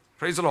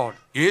 Praise Lord.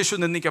 യേശു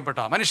നിന്ദിക്കപ്പെട്ട,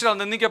 മനുഷ്യരാൽ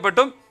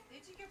നിന്ദിക്കപ്പെട്ടും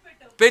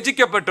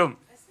ത്യജിക്കപ്പെട്ടും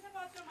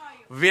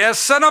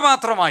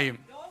വ്യസനപാത്രമായും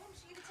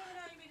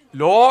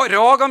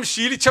രോഗം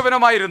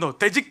ശീലിച്ചവനുമായിരുന്നു.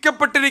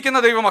 ത്യജിക്കപ്പെട്ടിരിക്കുന്ന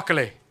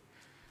ദൈവമക്കളെ,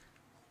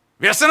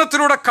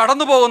 വ്യസനത്തിലൂടെ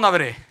കടന്നു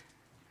പോകുന്നവരെ,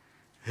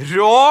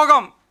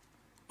 രോഗം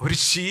ഒരു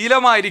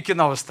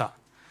ശീലമായിരിക്കുന്ന അവസ്ഥ.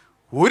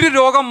 ഒരു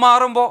രോഗം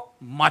മാറുമ്പോൾ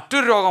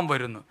മറ്റൊരു രോഗം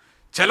വരുന്നു.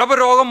 ചിലപ്പോൾ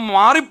രോഗം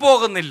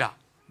മാറിപ്പോകുന്നില്ല.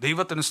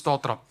 ദൈവത്തിന്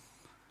സ്തോത്രം.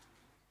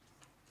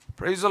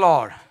 Praise the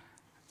Lord.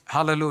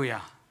 ഹല്ലേലൂയ.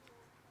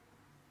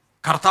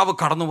 കർത്താവ്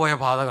കടന്നുപോയ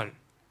പാതകൾ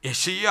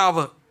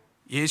യെശയ്യാവ്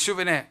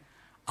യേശുവിനെ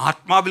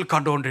ആത്മാവിൽ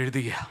കണ്ടുകൊണ്ട്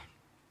എഴുതുക.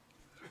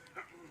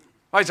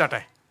 വായിച്ചാട്ടെ.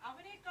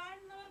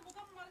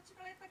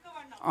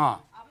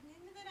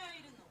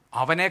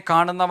 അവനെ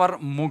കാണുന്നവർ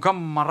മുഖം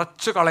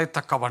മറച്ചു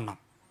കളയത്തക്കവണ്ണം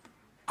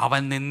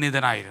അവൻ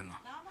നിന്ദിതനായിരുന്നു.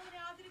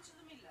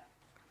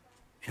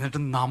 എന്നിട്ട്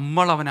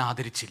നമ്മൾ അവനെ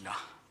ആദരിച്ചില്ല.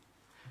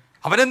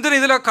 അവനെന്തിനാ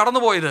ഇതിലെ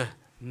കടന്നുപോയത്?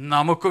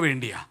 നമുക്ക്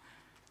വേണ്ടിയാ.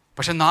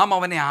 പക്ഷെ നാം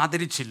അവനെ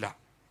ആദരിച്ചില്ല.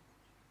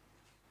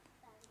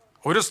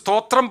 ഒരു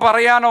സ്തോത്രം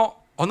പറയാനോ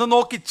ഒന്ന്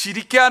നോക്കി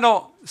ചിരിക്കാനോ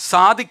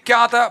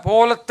സാധിക്കാത്ത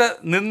പോലത്തെ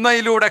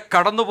നിന്ദയിലൂടെ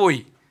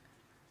കടന്നുപോയി.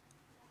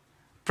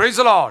 Praise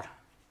the Lord.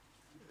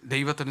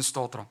 ദൈവത്തിന്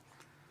സ്തോത്രം.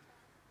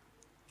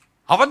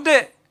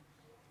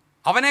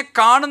 അവനെ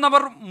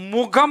കാണുന്നവർ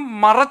മുഖം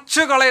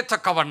മറച്ചു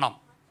കളയത്തക്കവണ്ണം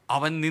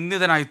അവൻ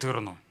നിന്ദിതനായി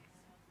തീർന്നു.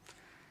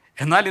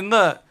 എന്നാൽ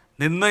ഇന്ന്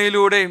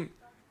നിന്ദയിലൂടെയും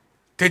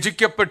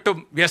ത്യജിക്കപ്പെട്ടും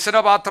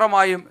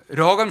വ്യസനപാത്രമായും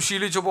രോഗം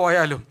ശീലിച്ചു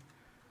പോയാലും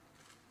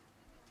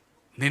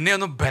നിന്നെ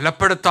ഒന്ന്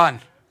ബലപ്പെടുത്താൻ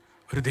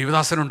ഒരു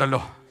ദൈവദാസനുണ്ടല്ലോ,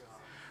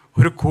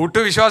 ഒരു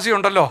കൂട്ടുവിശ്വാസി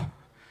ഉണ്ടല്ലോ.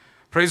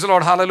 Praise the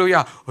Lord. ഹല്ലേലൂയ.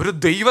 ഒരു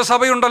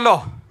ദൈവസഭയുണ്ടല്ലോ.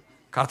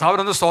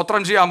 കർത്താവിനൊന്ന്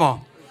സ്തോത്രം ചെയ്യാമോ?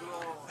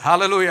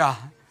 ഹല്ലേലൂയ.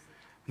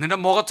 നിന്റെ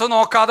മുഖത്ത്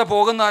നോക്കാതെ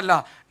പോകുന്നതല്ല,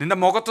 നിന്റെ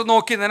മുഖത്ത്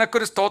നോക്കി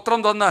നിനക്കൊരു സ്തോത്രം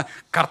തന്ന്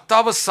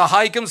കർത്താവ്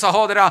സഹായിക്കും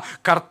സഹോദര,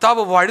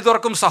 കർത്താവ് വഴി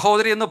തുറക്കും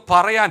സഹോദരി എന്ന്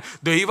പറയാൻ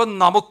ദൈവം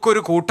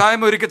നമുക്കൊരു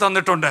കൂട്ടായ്മ ഒരുക്കി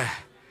തന്നിട്ടുണ്ട്.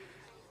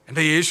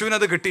 എൻ്റെ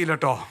യേശുവിനത് കിട്ടിയില്ല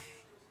കേട്ടോ.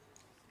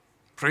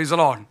 Praise the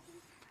Lord.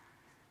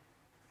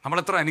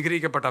 നമ്മളെത്ര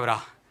അനുഗ്രഹിക്കപ്പെട്ടവരാ.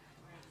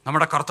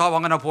 നമ്മുടെ കർത്താവ്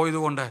അങ്ങനെ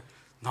പോയതുകൊണ്ട്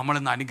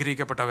നമ്മളിന്ന്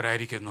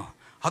അനുഗ്രഹിക്കപ്പെട്ടവരായിരിക്കുന്നു.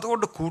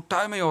 അതുകൊണ്ട്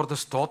കൂട്ടായ്മയോർത്ത്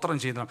സ്തോത്രം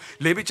ചെയ്യണം.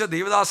 ലഭിച്ച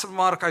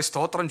ദൈവദാസന്മാർക്കായി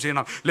സ്തോത്രം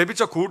ചെയ്യണം.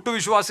 ലഭിച്ച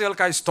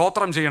കൂട്ടുവിശ്വാസികൾക്കായി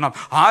സ്തോത്രം ചെയ്യണം.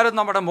 ആരും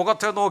നമ്മുടെ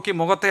മുഖത്തെ നോക്കി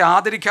മുഖത്തെ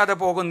ആദരിക്കാതെ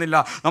പോകുന്നില്ല.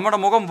 നമ്മുടെ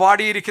മുഖം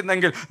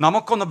വാടിയിരിക്കുന്നെങ്കിൽ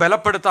നമുക്കൊന്ന്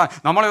ബലപ്പെടുത്താൻ,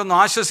 നമ്മളെ ഒന്ന്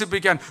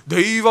ആശ്വസിപ്പിക്കാൻ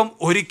ദൈവം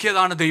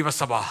ഒരുക്കിയതാണ്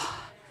ദൈവസഭ.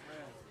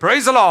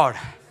 Praise the Lord.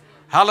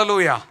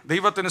 ഹല്ലേലൂയ.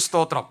 ദൈവത്തിന്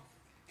സ്തോത്രം.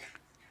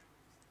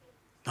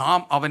 നാം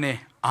അവനെ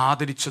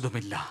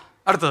ആദരിച്ചതുമില്ല.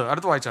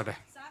 അടുത്ത് വായിച്ചാട്ടെ.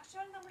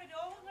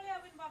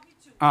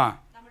 ആ,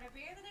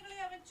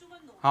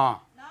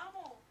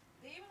 നാമോ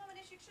ദൈവം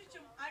അവനെ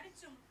ശിക്ഷിച്ചും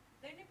അടിച്ചും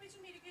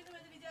ദണ്ഡിപ്പിച്ചും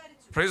ഇരിക്കുന്നുവെന്ന്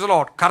വിചാരിച്ചു. Praise the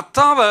Lord.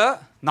 കർത്താവ്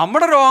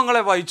നമ്മുടെ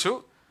രോഗങ്ങളെ വഹിച്ചു,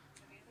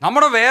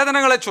 നമ്മുടെ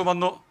വേദനകളെ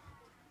ചുമന്നു.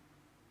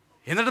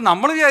 എന്നിട്ട്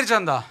നമ്മൾ വിചാരിച്ച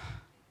എന്താ?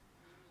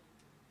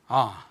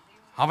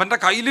 അവൻ്റെ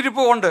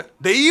കയ്യിലിരിപ്പ് കൊണ്ട്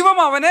ദൈവം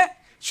അവനെ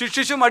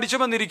ശിക്ഷിച്ചും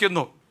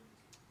അടിച്ചുമെന്നിരിക്കുന്നു.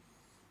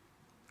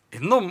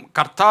 ഇന്നും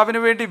കർത്താവിന്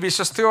വേണ്ടി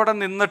വിശ്വസ്തയോടെ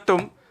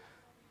നിന്നിട്ടും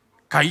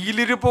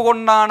കയ്യിലിരിപ്പ്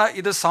കൊണ്ടാണ്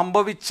ഇത്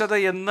സംഭവിച്ചത്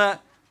എന്ന്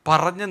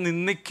പറഞ്ഞ്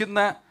നിന്ദിക്കുന്ന,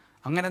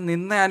 അങ്ങനെ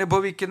നിന്ന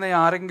അനുഭവിക്കുന്ന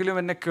ആരെങ്കിലും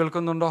എന്നെ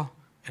കേൾക്കുന്നുണ്ടോ?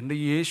 എൻ്റെ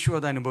യേശു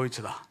അത്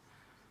അനുഭവിച്ചതാ.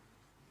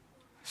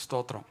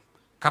 സ്തോത്രം.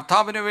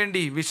 കർത്താവിന്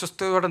വേണ്ടി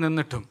വിശ്വസ്തയോടെ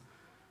നിന്നിട്ടും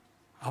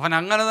അവൻ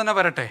അങ്ങനെ തന്നെ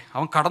വരട്ടെ,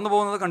 അവൻ കടന്നു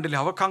പോകുന്നത് കണ്ടില്ലേ,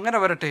 അവൾക്ക് അങ്ങനെ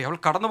വരട്ടെ, അവൾ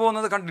കടന്നു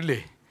പോകുന്നത് കണ്ടില്ലേ.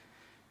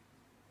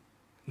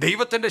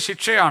 ദൈവത്തിൻ്റെ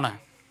ശിക്ഷയാണ്.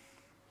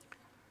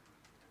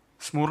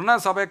 സ്മുർണ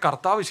സഭയെ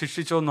കർത്താവ്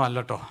ശിക്ഷിച്ചൊന്നും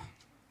അല്ലട്ടോ.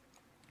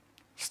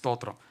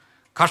 സ്തോത്രം.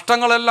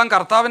 കഷ്ടങ്ങളെല്ലാം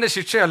കർത്താവിൻ്റെ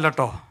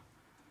ശിക്ഷയല്ലട്ടോ.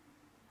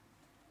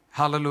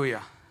 ഹല്ലേലൂയ.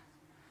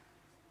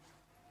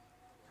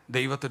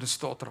 ദൈവത്തിന്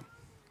സ്തോത്രം.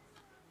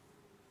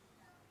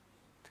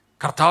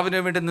 കർത്താവിന്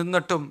വേണ്ടി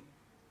നിന്നിട്ടും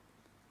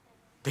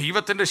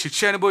ദൈവത്തിൻ്റെ ശിക്ഷ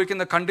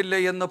അനുഭവിക്കുന്ന കണ്ടില്ലേ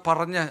എന്ന്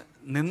പറഞ്ഞ്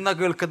നിന്ന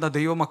കേൾക്കുന്ന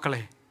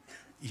ദൈവമക്കളെ,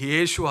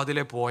 യേശു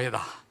അതിലെ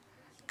പോയതാ.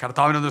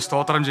 കർത്താവിനൊന്ന്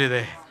സ്തോത്രം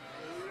ചെയ്തേ.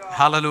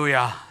 ഹല്ലേലൂയ.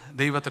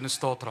 ദൈവത്തിന്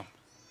സ്തോത്രം.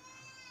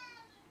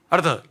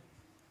 അടുത്തത്,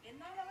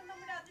 എന്നാൽ അവൻ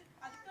നമ്മുടെ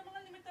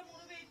അതിക്രമങ്ങൾ നിമിത്തം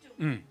മുറിവേറ്റും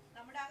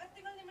നമ്മുടെ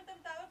അകൃത്യങ്ങൾ നിമിത്തം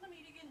തകർന്നും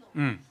ഇരിക്കുന്നു.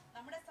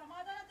 നമ്മുടെ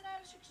സമാധാനത്തിനായ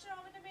ശിക്ഷ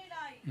അവന്റെ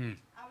മേലായി,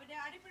 അവന്റെ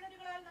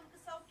അടിപ്പിണരുകളാൽ നമുക്ക്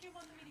സൗഖ്യം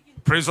വന്നും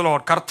ഇരിക്കുന്നു. Praise the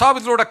Lord.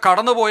 കർത്താവിലൂടെ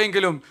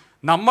കടന്നുപോയെങ്കിലും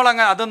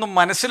നമ്മളങ്ങനെ അതൊന്നും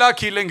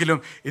മനസ്സിലാക്കിയില്ലെങ്കിലും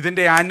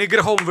ഇതിൻ്റെ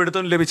അനുഗ്രഹവും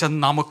വിടുതലും ലഭിച്ച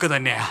നമുക്ക്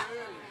തന്നെയാണ്.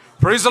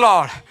 Praise the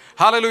Lord.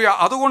 ഹല്ലേലൂയ.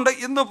 അതുകൊണ്ട്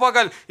ഇന്ന്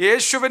പകൽ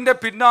യേശുവിൻ്റെ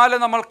പിന്നാലെ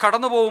നമ്മൾ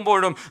കടന്നു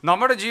പോകുമ്പോഴും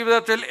നമ്മുടെ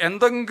ജീവിതത്തിൽ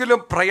എന്തെങ്കിലും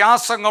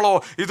പ്രയാസങ്ങളോ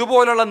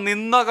ഇതുപോലുള്ള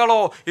നിന്ദകളോ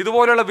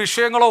ഇതുപോലുള്ള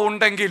വിഷയങ്ങളോ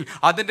ഉണ്ടെങ്കിൽ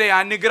അതിൻ്റെ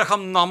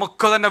അനുഗ്രഹം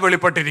നമുക്ക് തന്നെ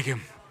വെളിപ്പെട്ടിരിക്കും.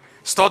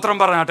 സ്തോത്രം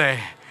പറഞ്ഞാട്ടെ.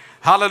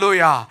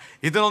 ഹല്ലേലൂയ.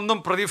 ഇതിനൊന്നും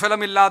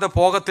പ്രതിഫലമില്ലാതെ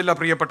പോകത്തില്ല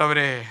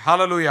പ്രിയപ്പെട്ടവരെ.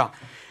 ഹല്ലേലൂയ.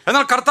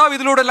 എന്നാൽ കർത്താവ്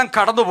ഇതിലൂടെ എല്ലാം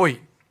കടന്നുപോയി.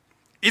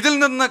 ഇതിൽ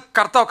നിന്ന്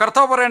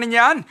കർത്താവ് പറയാണ്,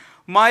 ഞാൻ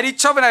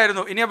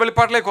മരിച്ചവനായിരുന്നു. ഇനി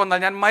വെളിപ്പാട്ടിലേക്ക് വന്നാൽ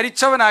ഞാൻ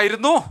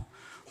മരിച്ചവനായിരുന്നു,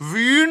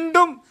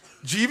 വീണ്ടും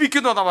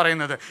ജീവിക്കുന്നു എന്നാണ്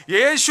പറയുന്നത്.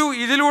 യേശു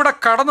ഇതിലൂടെ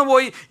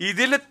കടന്നുപോയി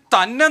ഇതിൽ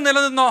തന്നെ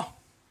നിലനിന്നോ?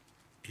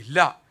 ഇല്ല.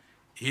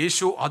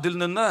 യേശു അതിൽ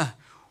നിന്ന്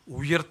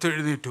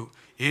ഉയർത്തെഴുന്നേറ്റു.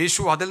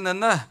 യേശു അതിൽ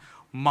നിന്ന്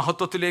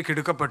മഹത്വത്തിലേക്ക്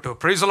എടുക്കപ്പെട്ടു.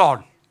 Praise the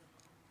Lord.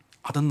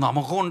 അത്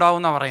നമുക്കും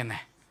ഉണ്ടാവുന്ന പറയുന്നേ.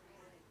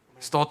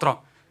 സ്തോത്രം.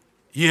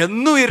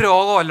 എന്നും ഈ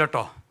രോഗമല്ല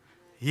കേട്ടോ,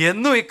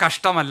 എന്നും ഈ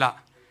കഷ്ടമല്ല,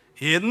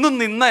 എന്നും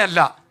നിന്നയല്ല.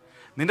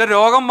 നിന്റെ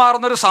രോഗം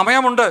മാറുന്നൊരു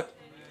സമയമുണ്ട്.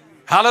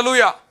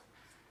 ഹല്ലേലൂയ.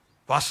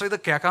 പാസ്റ്റർ ഇത്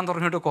കേൾക്കാൻ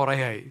തുടങ്ങിയിട്ട്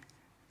കുറേയായി,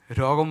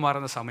 രോഗം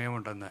മാറുന്ന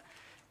സമയമുണ്ടെന്ന്.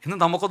 ഇന്ന്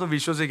നമുക്കൊന്ന്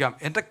വിശ്വസിക്കാം.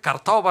 എൻ്റെ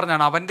കർത്താവ്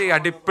പറഞ്ഞാണ് അവൻ്റെ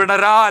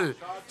അടിപ്പിണരാൽ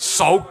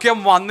സൗഖ്യം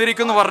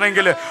വന്നിരിക്കുന്നു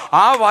പറഞ്ഞെങ്കിൽ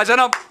ആ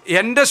വചനം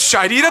എൻ്റെ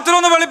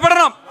ശരീരത്തിലൊന്ന്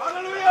വെളിപ്പെടണം.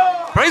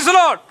 Praise the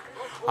Lord.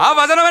 ആ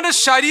വചനം എൻ്റെ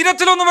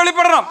ശരീരത്തിലൊന്ന്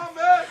വെളിപ്പെടണം.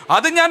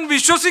 അത് ഞാൻ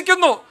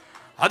വിശ്വസിക്കുന്നു.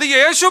 അത്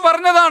യേശു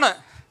പറഞ്ഞതാണ്.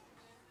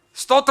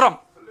 സ്തോത്രം.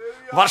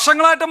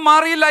 വർഷങ്ങളായിട്ട്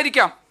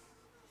മാറിയില്ലായിരിക്കാം.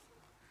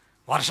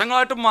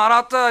 വർഷങ്ങളായിട്ട്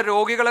മാറാത്ത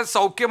രോഗികളെ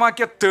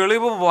സൗഖ്യമാക്കിയ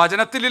തെളിവ്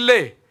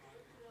വചനത്തിലില്ലേ?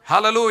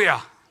 ഹല്ലേലൂയ.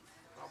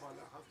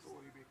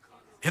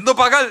 ഇന്ന്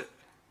പകൽ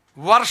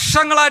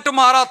വർഷങ്ങളായിട്ട്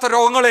മാറാത്ത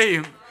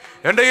രോഗങ്ങളെയും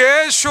എൻ്റെ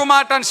യേശു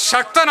മാറ്റാൻ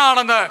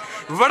ശക്തനാണെന്ന്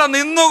ഇവിടെ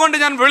നിന്നുകൊണ്ട്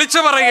ഞാൻ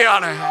വിളിച്ചു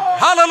പറയുകയാണ്.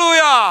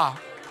 ഹല്ലേലൂയ.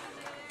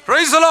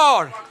 Praise the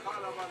Lord.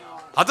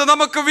 അത്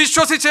നമുക്ക്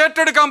വിശ്വസിച്ച്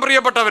ഏറ്റെടുക്കാൻ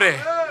പ്രിയപ്പെട്ടവരെ.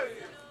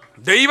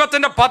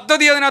 ദൈവത്തിൻ്റെ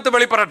പദ്ധതി അതിനകത്ത്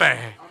വെളിപ്പെടട്ടെ.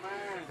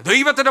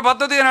 ദൈവത്തിൻ്റെ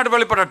പദ്ധതി അതിനകത്ത്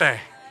വെളിപ്പെടട്ടെ.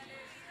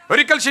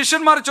 ഒരിക്കൽ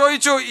ശിഷ്യന്മാർ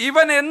ചോദിച്ചു,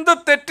 ഇവൻ എന്ത്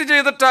തെറ്റ്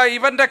ചെയ്തിട്ടാ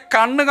ഇവൻ്റെ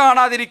കണ്ണ്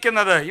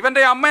കാണാതിരിക്കുന്നത്?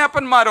 ഇവൻ്റെ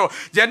അമ്മയപ്പന്മാരോ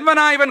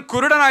ജന്മനാ ഇവൻ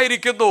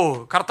കുരുടനായിരിക്കുന്നു.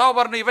 കർത്താവ്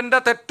പറഞ്ഞു, ഇവൻ്റെ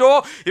തെറ്റോ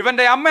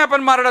ഇവൻ്റെ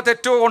അമ്മയപ്പന്മാരുടെ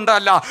തെറ്റോ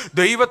കൊണ്ടല്ല,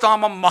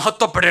 ദൈവനാമം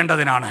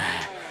മഹത്വപ്പെടേണ്ടതിനാണ്.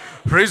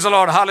 Praise the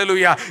Lord.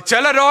 ഹല്ലേലൂയ.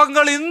 ചില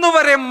രോഗങ്ങൾ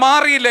ഇന്നുവരെ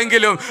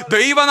മാറിയില്ലെങ്കിലും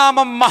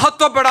ദൈവനാമം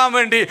മഹത്വപ്പെടാൻ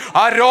വേണ്ടി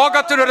ആ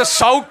രോഗത്തിനൊരു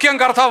സൗഖ്യം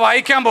കർത്താവ്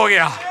അയക്കാൻ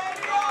പോകുകയാണ്.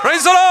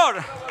 Praise the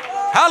Lord.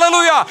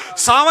 ഹല്ലേലൂയ.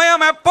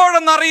 സമയം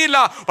എപ്പോഴെന്നറിയില്ല,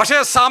 പക്ഷേ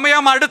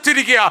സമയം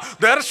അടുത്തിരിക്കുക.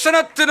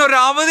 ദർശനത്തിനൊരു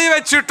അവധി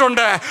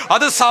വെച്ചിട്ടുണ്ട്.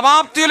 അത്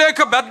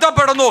സമാപ്തിയിലേക്ക്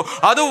ബന്ധപ്പെടുന്നു.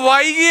 അത്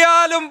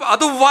വൈകിയാലും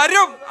അത്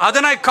വരും.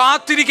 അതിനായി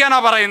കാത്തിരിക്കാനാ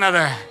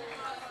പറയുന്നത്.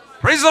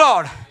 Praise the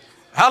Lord.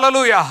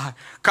 ഹല്ലേലൂയ.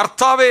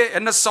 കർത്താവെ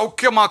എന്നെ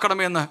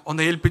സൗഖ്യമാക്കണമെന്ന്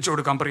ഒന്ന് ഏൽപ്പിച്ചു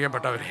കൊടുക്കാൻ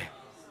പ്രിയപ്പെട്ടവരെ.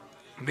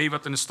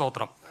 ദൈവത്തിന്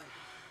സ്തോത്രം.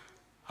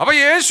 അപ്പോൾ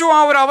യേശു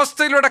ആ ഒരു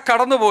അവസ്ഥയിലൂടെ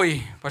കടന്നുപോയി.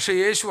 പക്ഷേ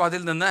യേശു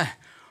അതിൽ നിന്ന്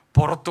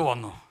പുറത്തു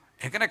വന്നു.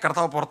 എങ്ങനെ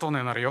കർത്താവ് പുറത്തു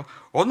വന്നതെന്നറിയോ?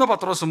 1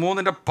 പത്രോസ്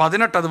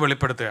 3:18 അത്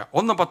വെളിപ്പെടുത്തുക.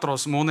 1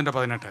 പത്രോസ്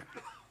 3:18.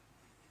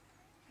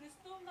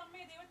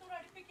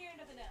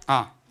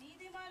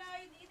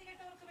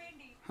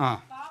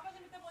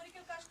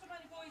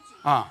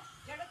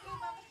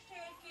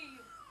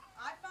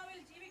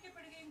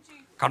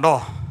 കണ്ടോ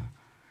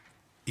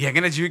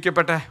എങ്ങനെ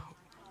ജീവിക്കപ്പെട്ടെ?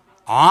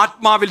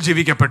 ആത്മാവിൽ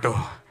ജീവിക്കപ്പെട്ടു.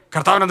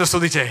 കർത്താവിനെന്ത്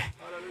സ്തുതിച്ചേ.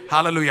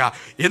 ഹല്ലേലൂയ.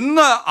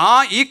 ഇന്ന്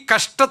ഈ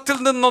കഷ്ടത്തിൽ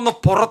നിന്നൊന്ന്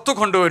പുറത്തു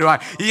കൊണ്ടുവരുവാൻ,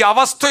 ഈ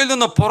അവസ്ഥയിൽ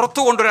നിന്ന്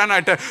പുറത്തു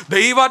കൊണ്ടുവരാനായിട്ട്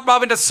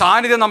ദൈവാത്മാവിൻ്റെ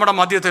സാന്നിധ്യം നമ്മുടെ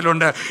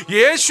മധ്യത്തിലുണ്ട്.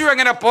 യേശു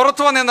എങ്ങനെ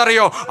പുറത്തു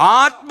വന്നെന്നറിയോ?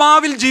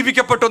 ആത്മാവിൽ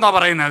ജീവിക്കപ്പെട്ടു എന്നാണ്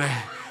പറയുന്നത്.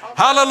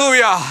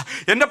 ഹല്ലേലൂയ.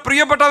 എൻ്റെ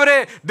പ്രിയപ്പെട്ടവരെ,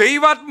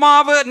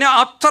 ദൈവാത്മാവിന്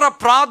അത്ര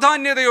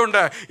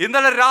പ്രാധാന്യതയുണ്ട്.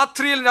 ഇന്നലെ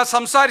രാത്രിയിൽ ഞാൻ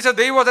സംസാരിച്ച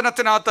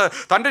ദൈവവചനത്തിനകത്ത്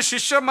തൻ്റെ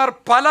ശിഷ്യന്മാർ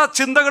പല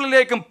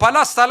ചിന്തകളിലേക്കും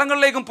പല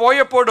സ്ഥലങ്ങളിലേക്കും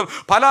പോയപ്പോഴും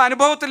പല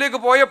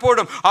അനുഭവത്തിലേക്ക്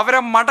പോയപ്പോഴും അവരെ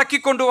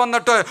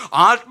മടക്കിക്കൊണ്ടുവന്നിട്ട്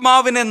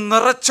ആത്മാവിനെ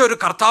നിറച്ചൊരു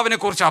കർത്താവിനെ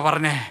കുറിച്ചാണ്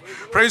പറഞ്ഞേ.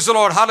 Praise the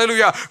Lord.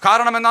 ഹല്ലേലൂയ.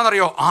 കാരണം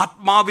എന്താണെന്നറിയോ?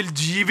 ആത്മാവിൽ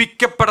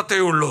ജീവിക്കപ്പെടത്തേ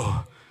ഉള്ളൂ.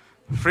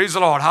 Praise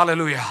the Lord.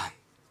 ഹല്ലേലൂയ.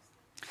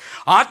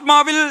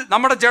 ആത്മാവിൽ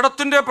നമ്മുടെ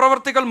ജഡത്തിൻ്റെ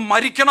പ്രവൃത്തികൾ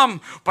മരിക്കണം,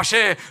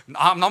 പക്ഷേ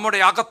നമ്മുടെ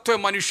അകത്തെ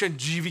മനുഷ്യൻ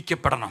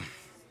ജീവിക്കപ്പെടണം.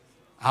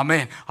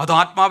 ആമേൻ. അത്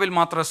ആത്മാവിൽ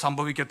മാത്രമേ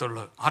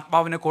സംഭവിക്കത്തുള്ളൂ,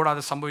 ആത്മാവിനെ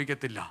കൂടാതെ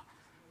സംഭവിക്കത്തില്ല.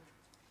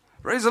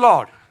 Praise the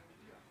Lord.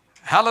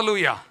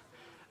 ഹല്ലേലൂയ.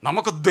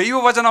 നമുക്ക്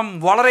ദൈവവചനം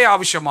വളരെ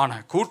ആവശ്യമാണ്.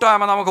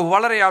 കൂട്ടായ്മ നമുക്ക്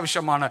വളരെ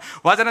ആവശ്യമാണ്.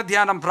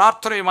 വചനധ്യാനം,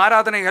 പ്രാർത്ഥനയും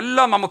ആരാധനയും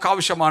എല്ലാം നമുക്ക്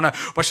ആവശ്യമാണ്.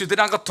 പക്ഷെ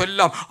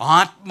ഇതിനകത്തെല്ലാം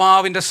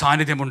ആത്മാവിൻ്റെ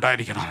സാന്നിധ്യം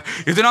ഉണ്ടായിരിക്കണം.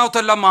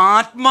 ഇതിനകത്തെല്ലാം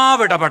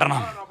ആത്മാവ്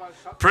ഇടപെടണം.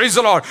 Praise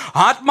the Lord.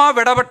 ആത്മാവ്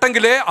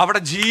ഇടപെട്ടെങ്കിലേ അവിടെ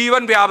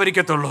ജീവൻ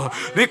വ്യാപരിക്കത്തുള്ളൂ.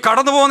 നീ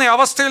കടന്നു പോകുന്ന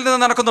അവസ്ഥയിൽ നിന്ന്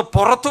നിനക്കൊന്ന്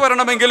പുറത്തു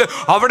വരണമെങ്കിൽ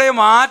അവിടെയും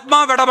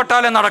ആത്മാവ്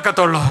ഇടപെട്ടാലേ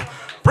നടക്കത്തുള്ളൂ.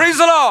 Praise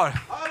the Lord.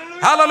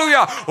 ഹല്ലേലൂയ.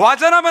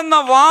 വചനമെന്ന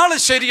വാൾ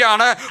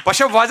ശരിയാണ്,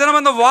 പക്ഷെ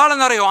വചനമെന്ന വാൾ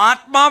എന്നറിയോ?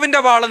 ആത്മാവിൻ്റെ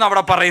വാളെന്ന്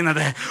അവിടെ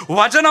പറയുന്നത്.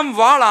 വചനം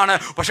വാളാണ്,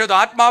 പക്ഷെ അത്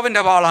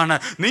ആത്മാവിൻ്റെ വാളാണ്.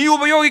 നീ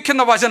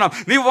ഉപയോഗിക്കുന്ന വചനം,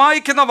 നീ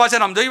വായിക്കുന്ന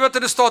വചനം,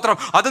 ദൈവത്തിന് സ്തോത്രം,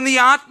 അത് നീ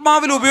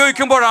ആത്മാവിൽ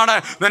ഉപയോഗിക്കുമ്പോഴാണ്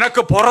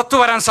നിനക്ക് പുറത്തു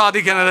വരാൻ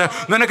സാധിക്കുന്നത്,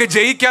 നിനക്ക്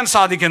ജയിക്കാൻ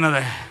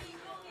സാധിക്കുന്നത്.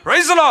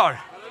 Praise the Lord.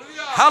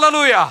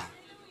 Hallelujah.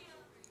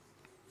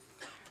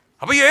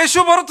 അപ്പോൾ യേശു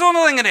പുറത്തു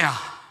വന്നത് എങ്ങനെയാ?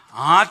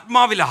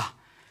 ആത്മാവിലാ.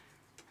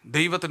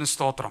 ദൈവത്തിന്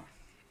സ്തോത്രം.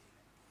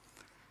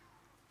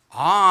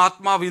 ആ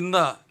ആത്മാവ്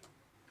ഇന്ന്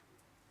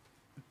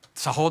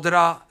സഹോദര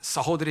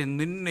സഹോദരി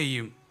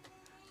നിന്നെയും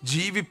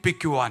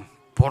ജീവിപ്പിക്കുവാൻ,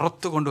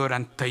 പുറത്തു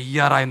കൊണ്ടുവരാൻ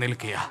തയ്യാറായി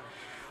നിൽക്കുക.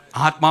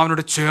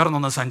 ആത്മാവിനോട്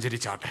ചേർന്നൊന്ന്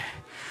സഞ്ചരിച്ചാട്ടെ.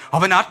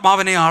 അവൻ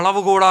ആത്മാവിനെ അളവ്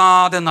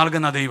കൂടാതെ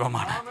നൽകുന്ന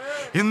ദൈവമാണ്.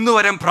 ഇന്ന്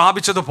വരെ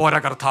പ്രാപിച്ചത് പോരാ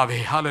കർത്താവേ.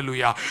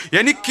 ഹല്ലേലൂയ.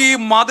 എനിക്ക് ഈ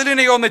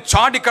മതിലിനെ ഒന്ന്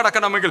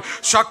ചാടിക്കടക്കണമെങ്കിൽ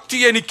ശക്തി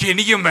എനിക്ക്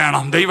ഇനിയും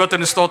വേണം.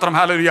 ദൈവത്തിന് സ്തോത്രം.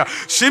 ഹല്ലേലൂയ.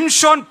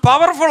 ശിംശോൻ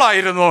പവർഫുൾ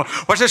ആയിരുന്നു,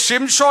 പക്ഷെ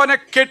ശിംശോനെ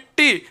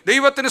കെട്ടി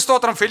ദൈവത്തിന്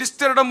സ്തോത്രം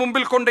ഫിലിസ്ത്യരുടെ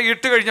മുമ്പിൽ കൊണ്ട്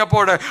ഇട്ട്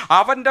കഴിഞ്ഞപ്പോൾ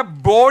അവൻ്റെ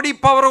ബോഡി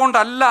പവർ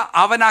കൊണ്ടല്ല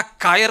അവൻ ആ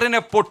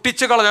കയറിനെ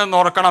പൊട്ടിച്ചു കളഞ്ഞെന്ന്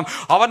ഓർക്കണം.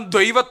 അവൻ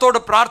ദൈവത്തോട്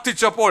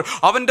പ്രാർത്ഥിച്ചപ്പോൾ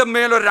അവൻ്റെ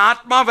മേലൊരു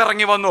ആത്മാവ്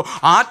ഇറങ്ങി വന്നു.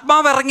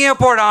 ആത്മാവ്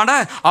ഇറങ്ങിയപ്പോഴാണ്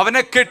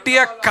അവനെ കെട്ടിയ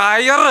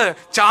കയറ്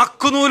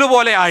ചാക്കുനൂല്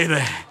പോലെ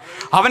ആയത്.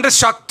 അവൻ്റെ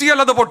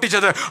ശക്തിയല്ലത്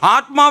പൊട്ടിച്ചത്.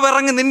 ആത്മാവ്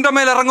ഇറങ്ങി നിന്റെ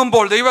മേൽ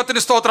ഇറങ്ങുമ്പോൾ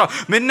ദൈവത്തിന് സ്തോത്രം,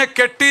 നിന്നെ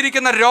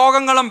കെട്ടിയിരിക്കുന്ന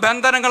രോഗങ്ങളും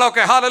ബന്ധനങ്ങളും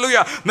ഒക്കെ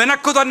ഹല്ലേലൂയ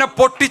നിനക്ക് തന്നെ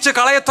പൊട്ടിച്ച്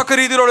കളയത്തക്ക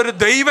രീതിയിലുള്ളൊരു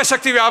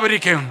ദൈവശക്തി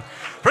വ്യാപരിക്കും.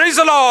 Praise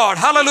the Lord.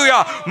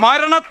 Hallelujah.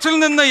 മരണത്തിൽ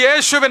നിന്ന്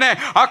യേശുവിനെ,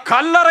 ആ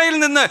കല്ലറയിൽ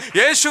നിന്ന്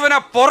യേശുവിനെ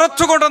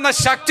പുറത്തു കൊണ്ടുവന്ന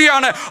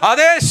ശക്തിയാണ്,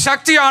 അതേ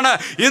ശക്തിയാണ്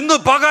ഇന്ന്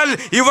പകൽ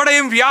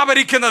ഇവിടെയും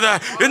വ്യാപരിക്കുന്നത്.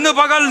 ഇന്ന്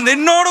പകൽ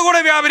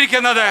നിന്നോടുകൂടെ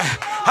വ്യാപരിക്കുന്നത്.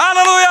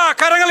 Hallelujah.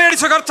 കരങ്ങളെ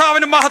അടിച്ച്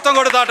കർത്താവിന് മഹത്വം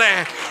കൊടുത്താട്ടെ.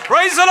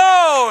 Praise the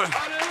Lord.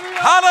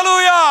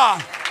 Hallelujah.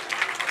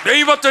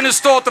 ദൈവത്തിന്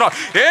സ്തോത്രം.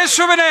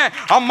 യേശുവിനെ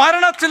ആ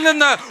മരണത്തിൽ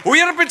നിന്ന്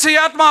ഉയർപ്പിച്ച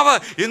ആത്മാവ്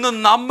ഇന്ന്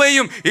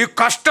നമ്മയും ഈ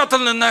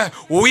കഷ്ടത്തിൽ നിന്ന്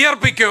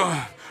ഉയർപ്പിക്കും.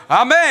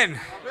 ആമേൻ.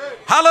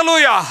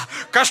 ഹല്ലേലൂയ.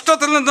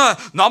 കഷ്ടത്തിൽ നിന്ന്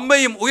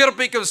നമ്മയും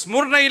ഉയർപ്പിക്കും.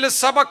 സ്മുർണയിലെ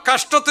സഭ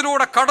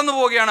കഷ്ടത്തിലൂടെ കടന്നു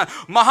പോവുകയാണ്,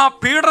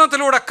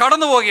 മഹാപീഡനത്തിലൂടെ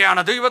കടന്നു പോവുകയാണ്.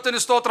 ദൈവത്തിന്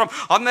സ്തോത്രം.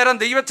 അന്നേരം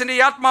ദൈവത്തിൻ്റെ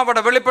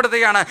ആത്മാവിടെ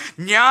വെളിപ്പെടുത്തുകയാണ്,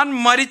 ഞാൻ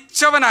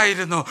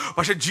മരിച്ചവനായിരുന്നു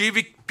പക്ഷെ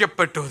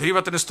ജീവിക്കപ്പെട്ടു.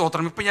 ദൈവത്തിന്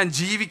സ്തോത്രം. ഇപ്പം ഞാൻ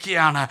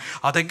ജീവിക്കുകയാണ്.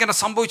 അതെങ്ങനെ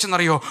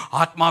സംഭവിച്ചെന്നറിയോ?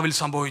 ആത്മാവിൽ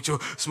സംഭവിച്ചു.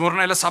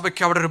 സ്മുർണയിലെ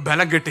സഭയ്ക്ക് അവിടെ ഒരു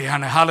ബലം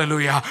കിട്ടുകയാണ്.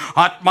 ഹല്ലേലൂയ.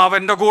 ആത്മാവ്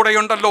എൻ്റെ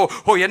കൂടെയുണ്ടല്ലോ.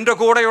 എൻ്റെ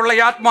കൂടെയുള്ള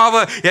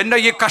ആത്മാവ് എന്നെ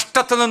ഈ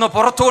കഷ്ടത്തിൽ നിന്ന്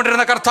പുറത്തു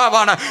കൊണ്ടിരുന്ന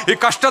കർത്താവാണ്. ഈ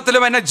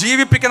കഷ്ടത്തിലും എന്നെ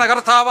ജീവിപ്പിക്കുന്ന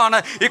കർത്താവാണ്.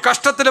 ഈ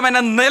കഷ്ടത്തിലും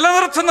എന്നെ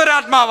നിലനിർത്തുന്ന ഒരു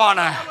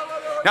ആത്മാവാണ്.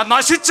 ഞാൻ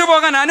നശിച്ചു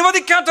പോകാൻ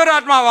അനുവദിക്കാത്ത ഒരു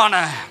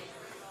ആത്മാവാണ്.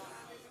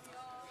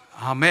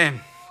 ആമേൻ.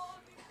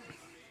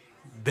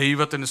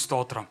 ദൈവത്തിന്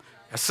സ്തോത്രം.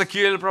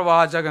 എസെക്കിയേൽ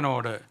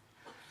പ്രവാചകനോട്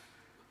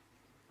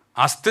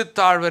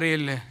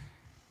അസ്ഥിത്താഴ്വരയിൽ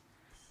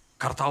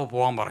കർത്താവ്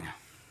പോകാൻ പറഞ്ഞു.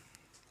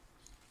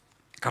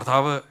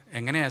 കർത്താവ്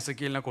എങ്ങനെയാണ്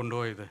എസെക്കിയേലിനെ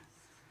കൊണ്ടുപോയത്?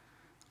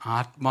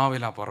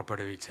 ആത്മാവിലാണ്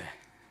പുറപ്പെടുവിച്ചേ.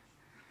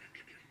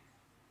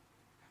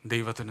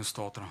 ദൈവത്തിന്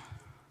സ്തോത്രം.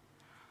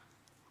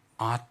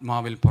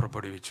 ആത്മാവിൽ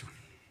പുറപ്പെടുവിച്ചു.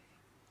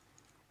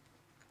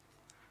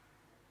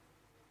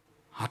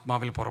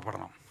 ആത്മാവിൽ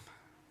പുറപ്പെടണം.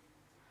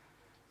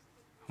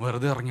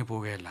 വെറുതെ ഇറങ്ങി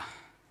പോവുകയല്ല.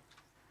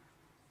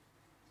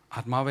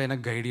 ആത്മാവ് എന്നെ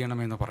ഗൈഡ്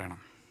ചെയ്യണമെന്ന് പറയണം.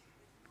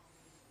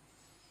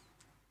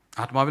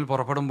 ആത്മാവിൽ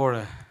പുറപ്പെടുമ്പോൾ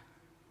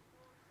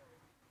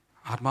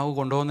ആത്മാവ്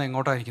കൊണ്ടുപോകുന്ന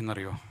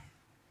എങ്ങോട്ടായിരിക്കുന്നറിയോ?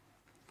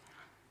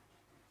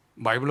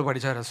 ബൈബിള്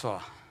പഠിച്ച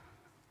രസമാണ്.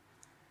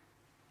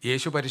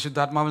 യേശു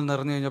പരിശുദ്ധാത്മാവിൽ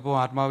നിറഞ്ഞു കഴിഞ്ഞപ്പോൾ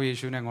ആത്മാവ്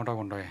യേശുവിനെ എങ്ങോട്ടാണ്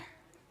കൊണ്ടുപോയേ?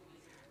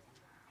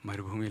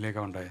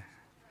 മരുഭൂമിയിലേക്കാണ് കൊണ്ടുപോയത്.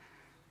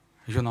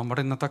 അയ്യോ,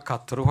 നമ്മുടെ ഇന്നത്തെ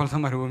ഖത്തർ പോലത്തെ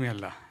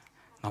മരുഭൂമിയല്ല,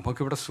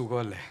 നമുക്കിവിടെ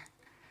സുഖമല്ലേ.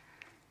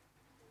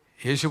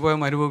 യേശു പോയ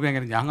മരുഭൂമി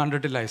എങ്ങനെ? ഞാൻ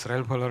കണ്ടിട്ടില്ല.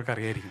 ഇസ്രായേൽ പോലുള്ളവർക്ക്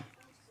അറിയായിരിക്കും.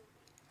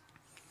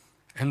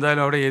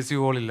 എന്തായാലും അവിടെ AC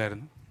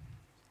ഹോളില്ലായിരുന്നു.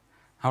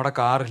 അവിടെ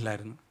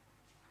കാറില്ലായിരുന്നു,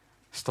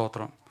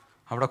 സ്തോത്രം.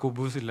 അവിടെ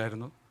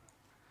കുബൂസില്ലായിരുന്നു.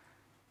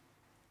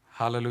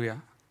 ഹല്ലേലൂയ.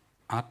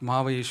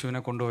 ആത്മാവ്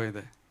യേശുവിനെ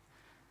കൊണ്ടുപോയത്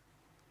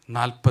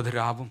 40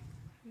 രാവും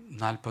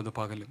 40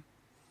 പകലും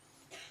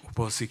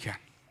ഉപവസിക്കാൻ,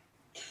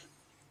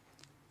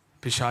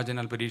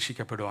 പിശാചിനാൽ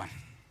പരീക്ഷിക്കപ്പെടുവാൻ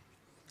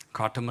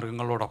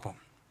കാട്ടുമൃഗങ്ങളോടൊപ്പം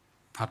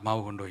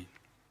ആത്മാവ് കൊണ്ടുപോയി.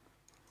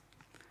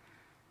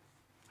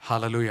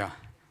 ഹല്ലേലൂയ.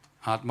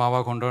 ആത്മാവ്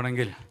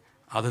കൊണ്ടുപോകണമെങ്കിൽ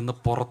അതിന്ന്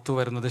പുറത്തു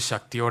വരുന്നത്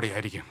ശക്തിയോടെ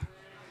ആയിരിക്കും.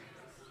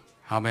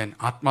 ആമേൻ.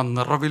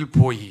 ആത്മനിറവിൽ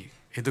പോയി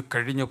ഇത്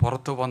കഴിഞ്ഞ്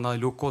പുറത്തു വന്ന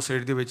ലൂക്കോസ്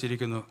എഴുതി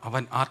വെച്ചിരിക്കുന്നു,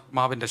 അവൻ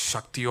ആത്മാവിൻ്റെ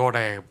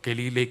ശക്തിയോടെ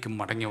ഗലീലയിലേക്ക്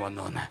മടങ്ങി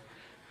വന്നുവെന്ന്.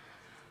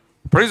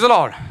 Praise the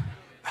Lord.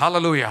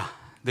 ഹല്ലേലൂയ.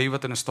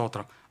 ദൈവത്തിന്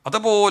സ്തോത്രം.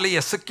 അതുപോലെ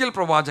എസെക്കിയേൽ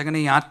പ്രവാചകനെ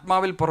ഈ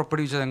ആത്മാവിൽ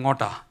പുറപ്പെടുവിച്ചത്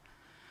എങ്ങോട്ടാ?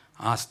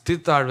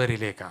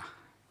 അസ്ഥിത്താഴ്വരയിലേക്കാ.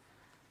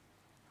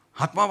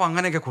 ആത്മാവ്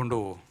അങ്ങനെയൊക്കെ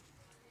കൊണ്ടുപോകും.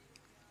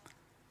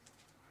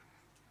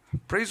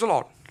 Praise the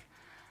Lord.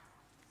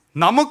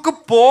 നമുക്ക്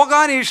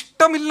പോകാൻ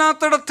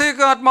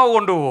ഇഷ്ടമില്ലാത്തിടത്തേക്ക് ആത്മാവ്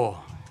കൊണ്ടുപോവോ?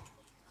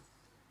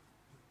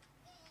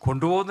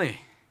 കൊണ്ടുപോകുന്നേ.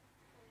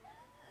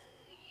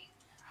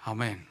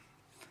 ആമേൻ.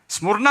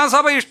 സ്മുർണ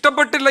സഭ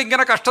ഇഷ്ടപ്പെട്ടില്ല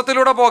ഇങ്ങനെ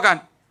കഷ്ടത്തിലൂടെ പോകാൻ,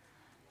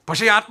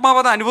 പക്ഷേ ആത്മാവ്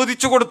അത്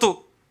അനുവദിച്ചു കൊടുത്തു.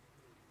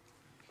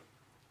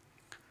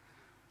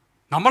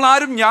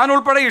 നമ്മളാരും, ഞാൻ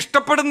ഉൾപ്പെടെ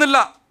ഇഷ്ടപ്പെടുന്നില്ല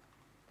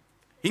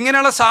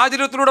ഇങ്ങനെയുള്ള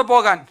സാഹചര്യത്തിലൂടെ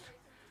പോകാൻ,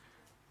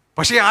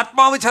 പക്ഷേ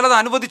ആത്മാവ് ചിലത്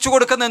അനുവദിച്ചു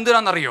കൊടുക്കുന്ന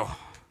എന്തിനാണെന്നറിയോ?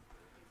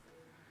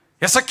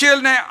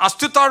 എസെക്കിയേലിനെ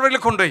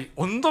അസ്ഥിത്താഴ്വരയിൽ കൊണ്ടുപോയി.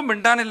 ഒന്നും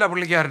മിണ്ടാനില്ല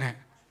പുള്ളിക്കാരന്.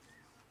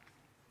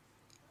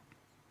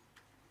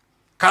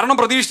 കാരണം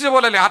പ്രതീക്ഷിച്ച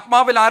പോലല്ലേ,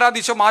 ആത്മാവിൽ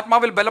ആരാധിച്ചും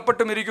ആത്മാവിൽ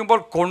ബലപ്പെട്ടും ഇരിക്കുമ്പോൾ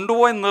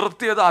കൊണ്ടുപോയി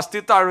നിർത്തിയത്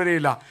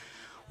അസ്ഥിത്താഴ്വരയില്ല.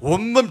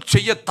 ഒന്നും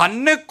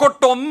തന്നെ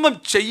കൊണ്ടൊന്നും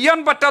ചെയ്യാൻ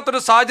പറ്റാത്തൊരു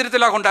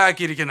സാഹചര്യത്തിലാണ്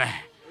കൊണ്ടാക്കിയിരിക്കുന്നത്.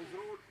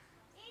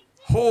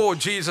 ഓ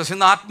ജീസസ്,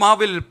 ഇന്ന്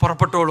ആത്മാവിൽ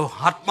പുറപ്പെട്ടോളൂ,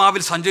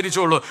 ആത്മാവിൽ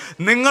സഞ്ചരിച്ചോളൂ.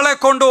 നിങ്ങളെ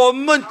കൊണ്ട്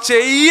ഒന്നും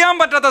ചെയ്യാൻ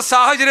പറ്റാത്ത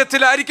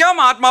സാഹചര്യത്തിലായിരിക്കാം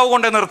ആത്മാവ്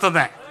കൊണ്ട്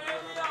നിർത്തുന്നത്.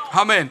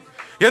 ആമേൻ.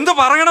 എന്ത്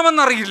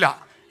പറയണമെന്നറിയില്ല,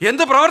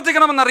 എന്ത്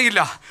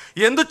പ്രവർത്തിക്കണമെന്നറിയില്ല,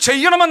 എന്ത്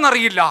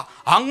ചെയ്യണമെന്നറിയില്ല.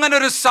 അങ്ങനെ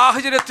ഒരു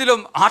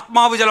സാഹചര്യത്തിലും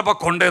ആത്മാവ് ചിലപ്പോൾ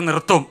കൊണ്ടേ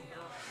നിർത്തും.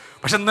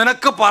 പക്ഷെ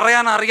നിനക്ക്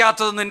പറയാൻ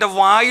അറിയാത്തത് നിന്റെ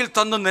വായിൽ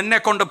തന്ന്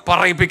നിന്നെ കൊണ്ട്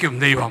പറയിപ്പിക്കും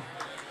ദൈവം.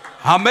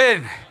 ആമേൻ.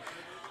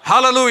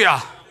 ഹല്ലേലൂയ.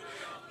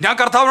 ഞാൻ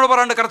കർത്താവിനോട്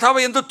പറയണ്ട, കർത്താവ്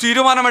എന്ത്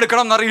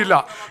തീരുമാനമെടുക്കണം എന്നറിയില്ല,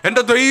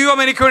 എൻ്റെ ദൈവം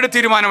എനിക്ക് വേണ്ടി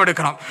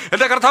തീരുമാനമെടുക്കണം.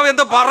 എൻ്റെ കർത്താവ്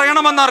എന്ത്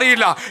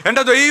പറയണമെന്നറിയില്ല,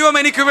 എൻ്റെ ദൈവം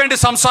എനിക്ക് വേണ്ടി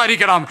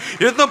സംസാരിക്കണം.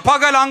 ഇന്ന്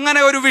പകൽ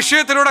അങ്ങനെ ഒരു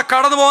വിഷയത്തിലൂടെ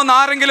കടന്നു പോകുന്ന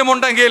ആരെങ്കിലും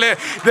ഉണ്ടെങ്കിൽ,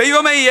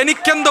 ദൈവമേ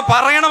എനിക്കെന്ത്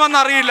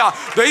പറയണമെന്നറിയില്ല,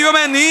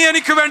 ദൈവമേ നീ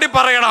എനിക്ക് വേണ്ടി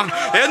പറയണം.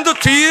 എന്ത്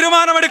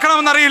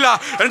തീരുമാനമെടുക്കണമെന്നറിയില്ല,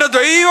 എൻ്റെ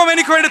ദൈവം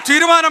എനിക്ക് വേണ്ടി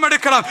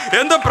തീരുമാനമെടുക്കണം.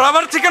 എന്ത്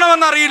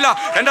പ്രവർത്തിക്കണമെന്നറിയില്ല,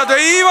 എൻ്റെ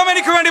ദൈവം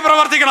എനിക്ക് വേണ്ടി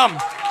പ്രവർത്തിക്കണം.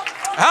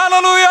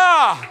 ഹല്ലേലൂയ.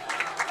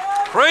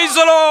 Praise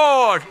the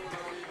Lord.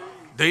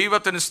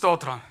 ദൈവത്തിന്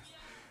സ്തോത്രം.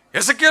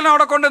 എസെക്കിയേലിനെ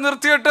അവിടെ കൊണ്ട്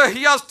നിർത്തിയിട്ട്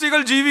ഈ അസ്ഥികൾ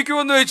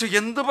ജീവിക്കുമെന്ന് ചോദിച്ചു.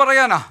 എന്ത്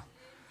പറയാനാ?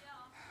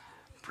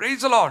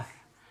 Praise the Lord.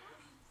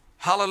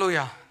 ഹല്ലേലൂയ.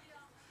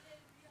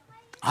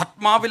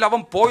 ആത്മാവിൽ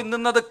അവൻ പോയി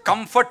നിന്നത്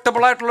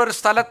കംഫർട്ടബിൾ ആയിട്ടുള്ളൊരു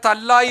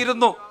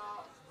സ്ഥലത്തല്ലായിരുന്നു.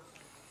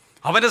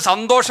 അവന്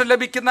സന്തോഷം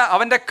ലഭിക്കുന്ന,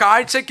 അവൻ്റെ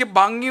കാഴ്ചയ്ക്ക്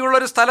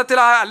ഭംഗിയുള്ളൊരു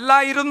സ്ഥലത്തിൽ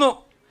അല്ലായിരുന്നു.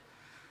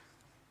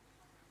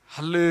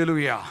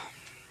 ഹല്ലേലൂയ.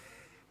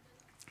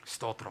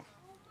 സ്തോത്രം.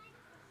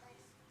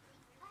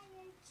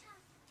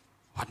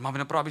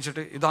 ആത്മാവിനെ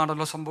പ്രാപിച്ചിട്ട്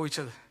ഇതാണല്ലോ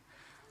സംഭവിച്ചത്.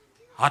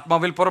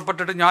 ആത്മാവിൽ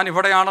പുറപ്പെട്ടിട്ട് ഞാൻ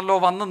ഇവിടെയാണല്ലോ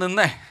വന്ന്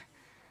നിന്നേ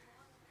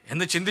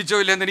എന്ന് ചിന്തിച്ചോ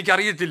ഇല്ലെന്ന്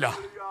എനിക്കറിയത്തില്ല.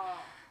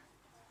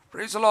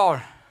 Praise the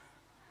Lord.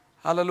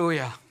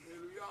 ഹല്ലേലൂയ.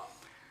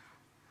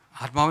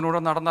 ആത്മാവിനൂടെ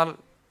നടന്നാൽ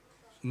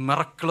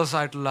മിറക്കിളസ്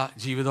ആയിട്ടുള്ള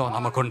ജീവിതമാണ്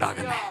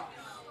നമുക്കുണ്ടാകുന്നത്.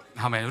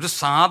 ആമേൻ. ഒരു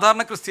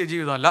സാധാരണ ക്രിസ്ത്യ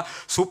ജീവിതമല്ല,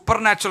 സൂപ്പർ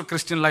നാച്ചുറൽ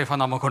ക്രിസ്ത്യൻ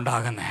ലൈഫാണ്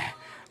നമുക്കുണ്ടാകുന്നത്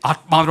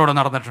ആത്മാവിനോട്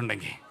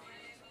നടന്നിട്ടുണ്ടെങ്കിൽ.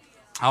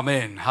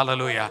 ആമേൻ.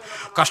 ഹല്ലേലൂയ.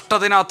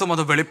 കഷ്ടത്തിനകത്തും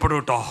അത്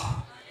വെളിപ്പെടും കേട്ടോ.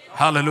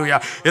 ഹല്ലേലൂയ.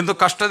 എന്തു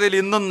കഷ്ടതയിൽ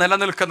ഇന്നും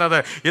നിലനിൽക്കുന്നത്,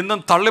 ഇന്നും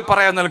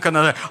തള്ളിപ്പറയാൻ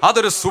നിൽക്കുന്നത്,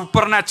 അതൊരു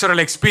സൂപ്പർ നാച്ചുറൽ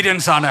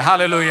എക്സ്പീരിയൻസ് ആണ്.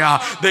 ഹല്ലേലൂയ.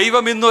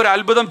 ദൈവം ഇന്നൊരു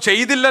അത്ഭുതം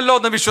ചെയ്തില്ലല്ലോ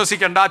എന്ന്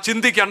വിശ്വസിക്കണ്ട,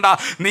 ചിന്തിക്കണ്ട.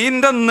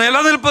 നിന്റെ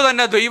നിലനിൽപ്പ്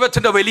തന്നെ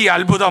ദൈവത്തിൻ്റെ വലിയ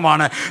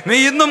അത്ഭുതമാണ്. നീ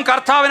ഇന്നും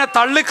കർത്താവിനെ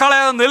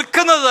തള്ളിക്കളയാതെ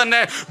നിൽക്കുന്നത്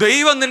തന്നെ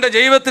ദൈവം നിന്റെ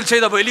ജീവിതത്തിൽ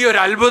ചെയ്ത വലിയൊരു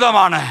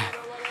അത്ഭുതമാണ്.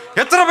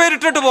 എത്ര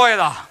പേരിട്ടിട്ട്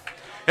പോയതാ,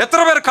 എത്ര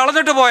പേർ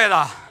കളഞ്ഞിട്ട്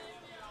പോയതാ.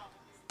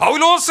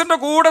 പൗലോസിന്റെ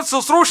കൂടെ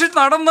ശുശ്രൂഷിച്ച്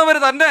നടന്നവർ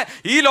തന്നെ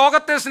ഈ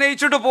ലോകത്തെ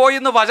സ്നേഹിച്ചിട്ട് പോയി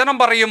എന്ന് വചനം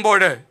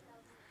പറയുമ്പോൾ,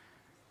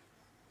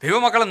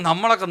 ദൈവമക്കളെ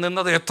നമ്മളൊക്കെ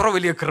നിന്നത് എത്ര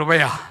വലിയ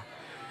കൃപയാ.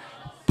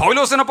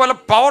 പൗലോസിനെ പോലെ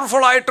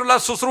പവർഫുൾ ആയിട്ടുള്ള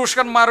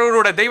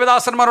ശുശ്രൂഷകന്മാരോടെ,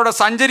 ദൈവദാസന്മാരോടെ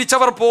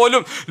സഞ്ചരിച്ചവർ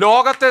പോലും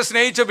ലോകത്തെ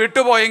സ്നേഹിച്ച്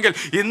വിട്ടുപോയെങ്കിൽ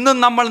ഇന്നും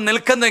നമ്മൾ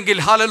നിൽക്കുന്നെങ്കിൽ,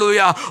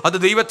 ഹല്ലേലൂയ, അത്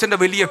ദൈവത്തിൻ്റെ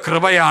വലിയ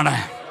കൃപയാണ്.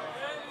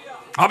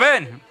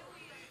 ആമേൻ.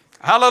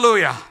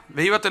 ഹല്ലേലൂയ.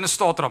 ദൈവത്തിന്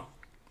സ്തോത്രം.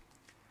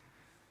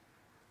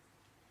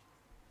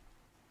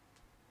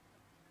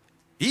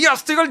 ഈ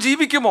അസ്ഥികൾ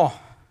ജീവിക്കുമോ?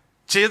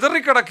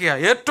 ചിതറിക്കിടക്കുക,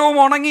 ഏറ്റവും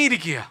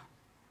ഉണങ്ങിയിരിക്കുക.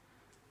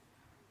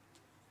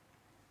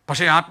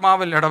 പക്ഷേ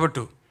ആത്മാവിൽ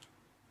ഇടപെട്ടു.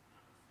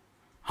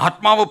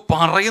 ആത്മാവ്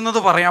പറയുന്നത്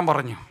പറയാൻ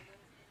പറഞ്ഞു.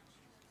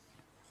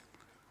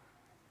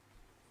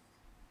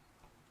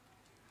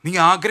 നീ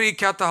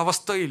ആഗ്രഹിക്കാത്ത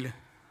അവസ്ഥയിൽ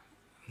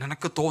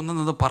നിനക്ക്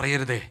തോന്നുന്നത്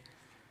പറയരുതേ.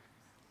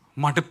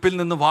 മടുപ്പിൽ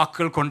നിന്ന്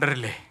വാക്കുകൾ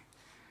കൊണ്ടുവരല്ലേ.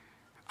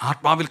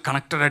 ആത്മാവിൽ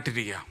കണക്റ്റഡ്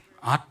ആയിട്ടിരിക്കുക.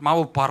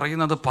 ആത്മാവ്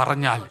പറയുന്നത്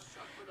പറഞ്ഞാൽ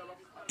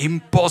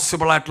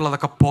ഇമ്പോസിബിൾ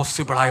ആയിട്ടുള്ളതൊക്കെ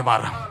പോസിബിളായി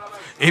മാറും.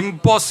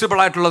 ഇമ്പോസിബിൾ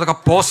ആയിട്ടുള്ളതൊക്കെ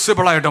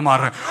പോസിബിളായിട്ട്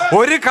മാറും.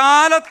 ഒരു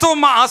കാലത്തും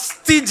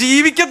അസ്ഥി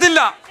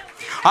ജീവിക്കത്തില്ല.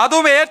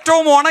 അതും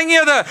ഏറ്റവും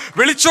ഉണങ്ങിയത്,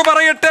 വിളിച്ചു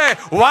പറയട്ടെ,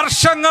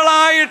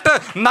 വർഷങ്ങളായിട്ട്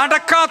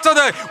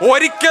നടക്കാത്തത്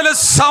ഒരിക്കലും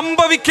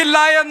സംഭവിക്കില്ല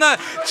എന്ന്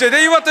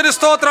ദൈവത്തിന്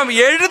സ്തോത്രം.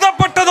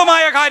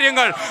 എഴുതപ്പെട്ടതുമായ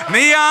കാര്യങ്ങൾ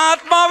നീ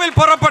ആത്മാവിൽ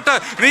പുറപ്പെട്ട്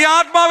നീ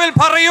ആത്മാവിൽ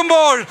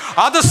പറയുമ്പോൾ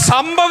അത്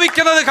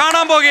സംഭവിക്കുന്നത്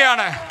കാണാൻ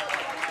പോകുകയാണ്.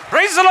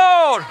 Praise the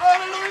Lord.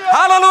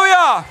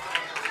 Hallelujah.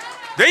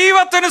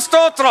 ദൈവത്തിന്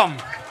സ്തോത്രം.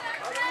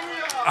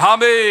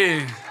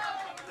 ആമേൻ.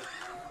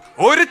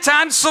 ഒരു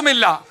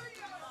ചാൻസുമില്ല,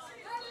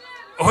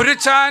 ഒരു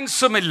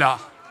ചാൻസുമില്ല,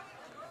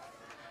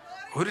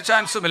 ഒരു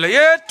ചാൻസുമില്ല.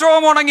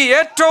 ഏറ്റവും ഉണങ്ങി,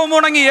 ഏറ്റവും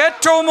ഉണങ്ങി,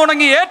 ഏറ്റവും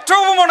ഉണങ്ങി,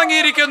 ഏറ്റവും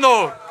ഉണങ്ങിയിരിക്കുന്നു.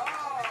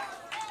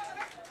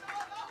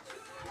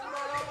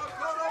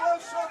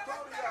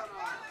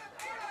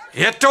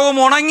 ഏറ്റവും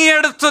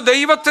ഉണങ്ങിയെടുത്ത്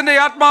ദൈവത്തിന്റെ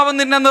ആത്മാവ്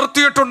നിന്നെ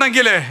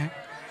നിർത്തിയിട്ടുണ്ടെങ്കിൽ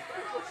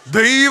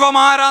ദൈവം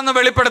ആരാന്ന്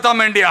വെളിപ്പെടുത്താൻ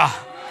വേണ്ടിയാ.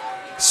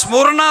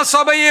 സ്മുർണ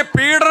സഭയെ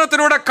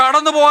പീഡനത്തിലൂടെ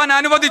കടന്നു പോകാൻ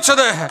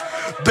അനുവദിച്ചത്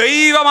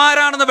ദൈവം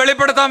ആരാണെന്ന്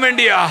വെളിപ്പെടുത്താൻ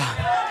വേണ്ടിയാ.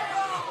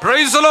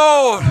 Praise the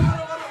Lord.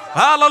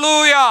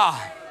 Hallelujah.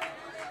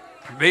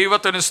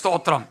 ദൈവത്തിന്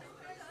സ്തോത്രം.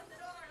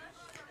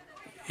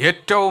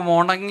 ഏറ്റവും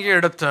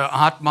ഉണങ്ങിയെടുത്ത്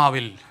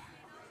ആത്മാവിൽ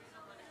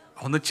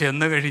ഒന്ന്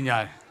ചെന്ന്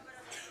കഴിഞ്ഞാൽ,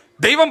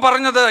 ദൈവം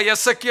പറഞ്ഞത്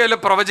എസെക്കിയേൽ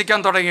പ്രവചിക്കാൻ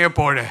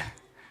തുടങ്ങിയപ്പോൾ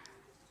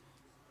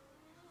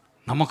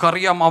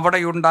നമുക്കറിയാം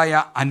അവിടെയുണ്ടായ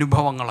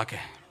അനുഭവങ്ങളൊക്കെ.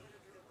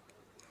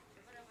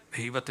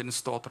 ദൈവത്തിന്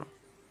സ്തോത്രം.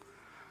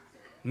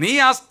 നീ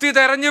അസ്ഥി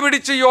തെരഞ്ഞു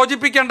പിടിച്ച്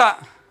യോജിപ്പിക്കേണ്ട.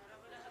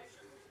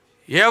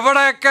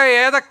 എവിടെയൊക്കെ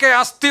ഏതൊക്കെ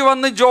അസ്ഥി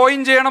വന്ന് ജോയിൻ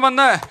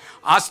ചെയ്യണമെന്ന്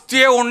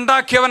അസ്ഥിയെ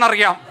ഉണ്ടാക്കിയവൻ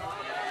അറിയാം.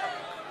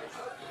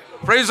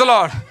 Praise the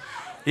Lord.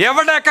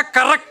 എവിടെയൊക്കെ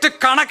കറക്റ്റ്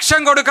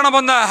കണക്ഷൻ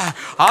കൊടുക്കണമെന്ന്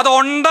അത്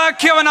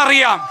ഉണ്ടാക്കിയവൻ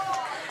അറിയാം.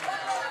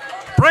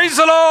 Praise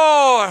the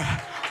Lord.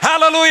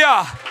 ഹല്ലേലൂയ.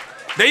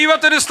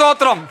 ദൈവത്തിന്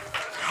സ്തോത്രം.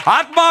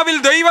 ആത്മാവിൽ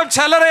ദൈവം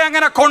ചിലരെ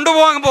അങ്ങനെ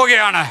കൊണ്ടുപോകാൻ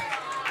പോവുകയാണ്.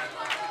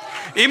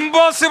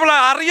 ഇമ്പോസിബിൾ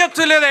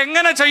അറിയത്തില്ല,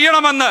 ഇതെങ്ങനെ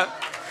ചെയ്യണമെന്ന്,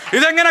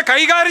 ഇതെങ്ങനെ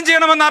കൈകാര്യം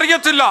ചെയ്യണമെന്ന്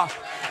അറിയത്തില്ല,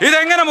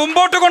 ഇതെങ്ങനെ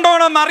മുമ്പോട്ട്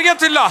കൊണ്ടുപോകണമെന്ന്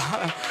അറിയത്തില്ല.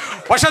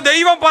 പക്ഷെ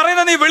ദൈവം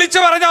പറയുന്നത് നീ വിളിച്ചു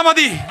പറഞ്ഞാൽ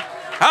മതി.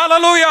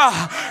 ഹല്ലേലൂയ.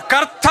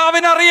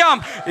 കർത്താവിനറിയാം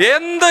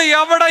എന്ത്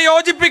എവിടെ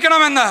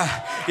യോജിപ്പിക്കണമെന്ന്,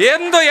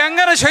 എന്ത്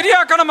എങ്ങനെ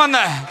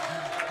ശരിയാക്കണമെന്ന്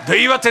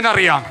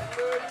ദൈവത്തിനറിയാം.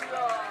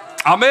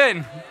 ആമേൻ.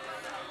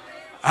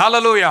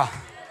 ഹല്ലേലൂയ.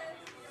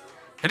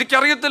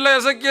 എനിക്കറിയത്തില്ല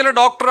എസെക്കിയേൽ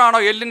ഡോക്ടറാണോ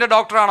എല്ലിൻ്റെ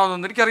ഡോക്ടറാണോ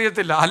എന്നൊന്നും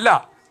എനിക്കറിയത്തില്ല. അല്ല,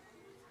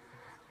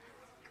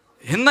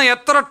 ഇന്ന്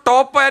എത്ര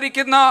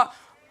ടോപ്പായിരിക്കുന്ന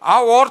ആ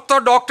ഓർത്തോ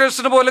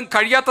ഡോക്ടേഴ്സിന് പോലും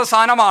കഴിയാത്ത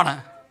സാധനമാണ്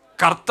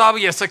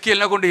കർത്താവ്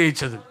എസെക്കിയേലിനെ കൊണ്ട്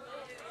ജയിച്ചത്.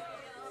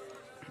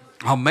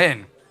 ആമേൻ.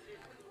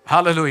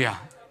 ഹല്ലേലൂയ.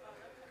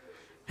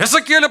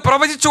 എസെക്കിയേൽ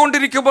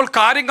പ്രവചിച്ചുകൊണ്ടിരിക്കുമ്പോൾ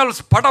കാര്യങ്ങൾ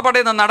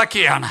പടപടയെന്ന്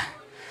നടക്കുകയാണ്.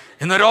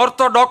 ഇന്നൊരു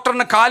ഓർത്തോ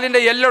ഡോക്ടറിന് കാലിൻ്റെ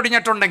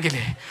എല്ലൊടിഞ്ഞിട്ടുണ്ടെങ്കിൽ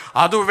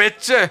അത്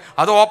വെച്ച്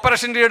അത്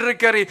ഓപ്പറേഷൻ തിയേറ്ററിൽ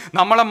കയറി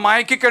നമ്മളെ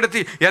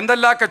മയക്കിക്കെടുത്തി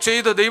എന്തെല്ലാമൊക്കെ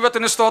ചെയ്ത്,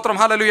 ദൈവത്തിന് സ്തോത്രം,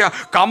 ഹല്ലേലൂയ,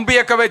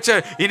 കമ്പിയൊക്കെ വെച്ച്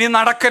ഇനി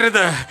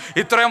നടക്കരുത്,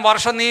 ഇത്രയും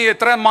വർഷം നീ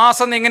ഇത്രയും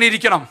മാസം നീ ഇങ്ങനെ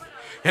ഇരിക്കണം.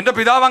 എൻ്റെ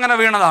പിതാവ് അങ്ങനെ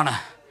വീണതാണ്.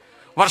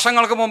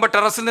 വർഷങ്ങൾക്ക് മുമ്പ്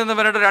ടെറസിൽ നിന്ന്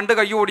വന്നിട്ട് 2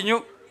 കൈ ഒടിഞ്ഞു,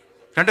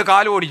 2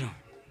 കാലും ഒടിഞ്ഞു.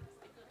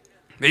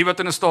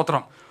 ദൈവത്തിന്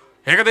സ്തോത്രം.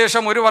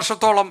 ഏകദേശം 1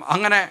 വർഷത്തോളം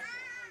അങ്ങനെ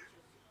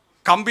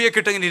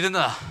കമ്പിയൊക്കെ ഇട്ടിങ്ങനെ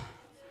ഇരുന്നതാ.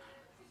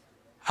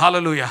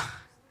 ഹല്ലേലൂയ.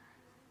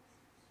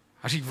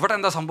 പക്ഷെ ഇവിടെ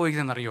എന്താ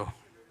സംഭവിക്കുന്നതെന്നറിയോ?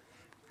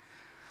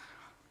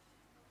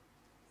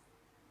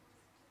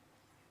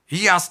 ഈ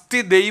അസ്ഥി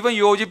ദൈവം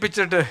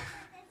യോജിപ്പിച്ചിട്ട്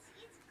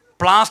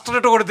പ്ലാസ്റ്റർ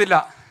ഇട്ട് കൊടുത്തില്ല,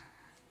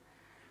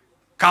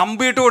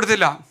 കമ്പി ഇട്ട്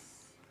കൊടുത്തില്ല.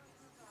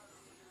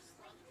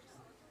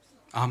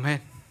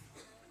 ആമേൻ.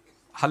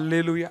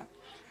 ഹല്ലേലൂയ.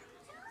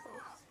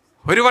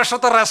 1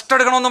 വർഷത്തെ റെസ്റ്റ്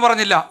എടുക്കണമെന്ന്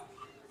പറഞ്ഞില്ല.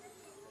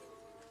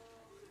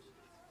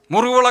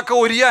 മുറിവുകളൊക്കെ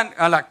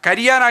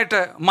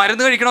കരിയാനായിട്ട്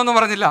മരുന്ന് കഴിക്കണമെന്ന്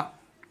പറഞ്ഞില്ല.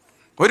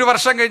 1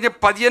 വർഷം കഴിഞ്ഞ്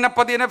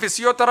പതിയെ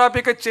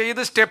ഫിസിയോതെറാപ്പിയൊക്കെ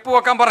ചെയ്ത് സ്റ്റെപ്പ്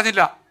വെക്കാൻ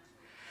പറഞ്ഞില്ല.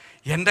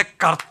 എൻ്റെ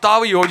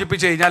കർത്താവ്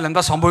യോജിപ്പിച്ച് കഴിഞ്ഞാൽ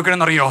എന്താ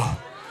സംഭവിക്കണമെന്നറിയോ?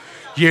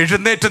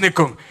 എഴുന്നേറ്റ്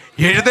നിൽക്കും.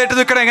 എഴുന്നേറ്റ്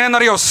നിൽക്കണം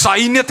എങ്ങനെയെന്നറിയോ?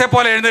 സൈന്യത്തെ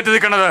പോലെ എഴുന്നേറ്റ്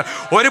നിൽക്കുന്നത്,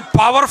 ഒരു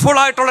പവർഫുൾ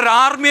ആയിട്ടുള്ളൊരു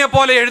ആർമിയെ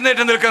പോലെ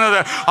എഴുന്നേറ്റ് നിൽക്കുന്നത്.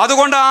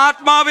 അതുകൊണ്ട്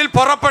ആത്മാവിൽ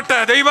പുറപ്പെട്ട്,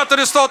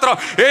 ദൈവത്തിന് സ്തോത്രം,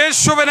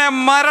 യേശുവിനെ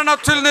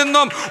മരണത്തിൽ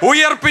നിന്നും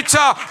ഉയർപ്പിച്ച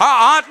ആ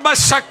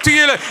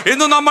ആത്മശക്തിയിൽ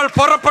ഇന്ന് നമ്മൾ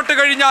പുറപ്പെട്ട്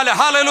കഴിഞ്ഞാൽ,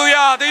 ഹല്ലേലൂയ,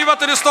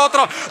 ദൈവത്തിന്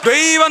സ്തോത്രം,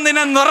 ദൈവം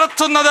നിന്നെ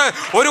നിർത്തുന്നത്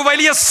ഒരു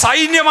വലിയ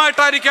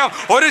സൈന്യമായിട്ടായിരിക്കാം,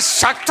 ഒരു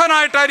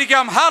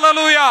ശക്തനായിട്ടായിരിക്കാം.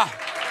 ഹല്ലേലൂയ,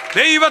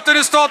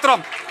 ദൈവത്തിന് സ്തോത്രം.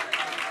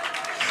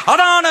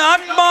 അതാണ്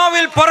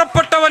ആത്മാവിൽ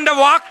പുറപ്പെട്ടവന്റെ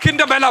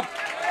വാക്കിന്റെ ബലം.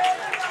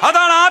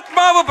 അതാണ്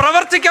ആത്മാവ്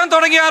പ്രവർത്തിക്കാൻ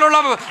തുടങ്ങിയാലുള്ള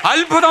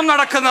അത്ഭുതം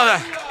നടക്കുന്നത്.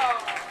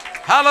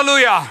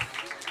 ഹല്ലേലൂയ.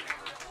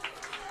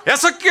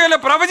 എസെക്കിയേൽ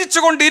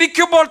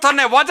പ്രവചിച്ചുകൊണ്ടിരിക്കുമ്പോൾ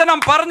തന്നെ, വചനം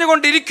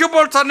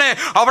പറഞ്ഞുകൊണ്ടിരിക്കുമ്പോൾ തന്നെ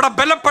അവിടെ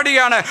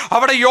ബലപ്പെടുകയാണ്,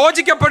 അവിടെ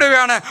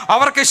യോജിക്കപ്പെടുകയാണ്,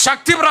 അവർക്ക്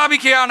ശക്തി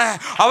പ്രാപിക്കുകയാണ്.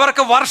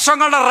 അവർക്ക്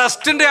വർഷങ്ങളുടെ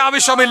റെസ്റ്റിന്റെ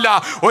ആവശ്യമില്ല.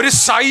 ഒരു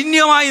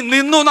സൈന്യമായി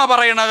നിന്നു എന്നാ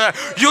പറയുന്നത്.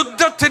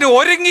 യുദ്ധത്തിന്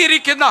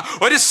ഒരുങ്ങിയിരിക്കുന്ന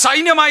ഒരു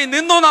സൈന്യമായി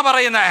നിന്നു എന്നാ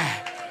പറയുന്നത്.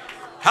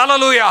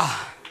 ഹല്ലേലൂയ,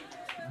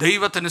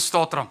 ദൈവത്തിന്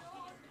സ്തോത്രം.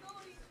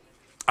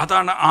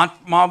 അതാണ്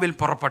ആത്മാവിൽ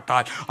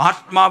പുറപ്പെട്ടാൽ,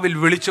 ആത്മാവിൽ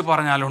വിളിച്ചു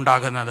പറഞ്ഞാൽ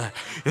ഉണ്ടാകുന്നത്.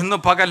 ഇന്ന്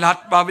പകൽ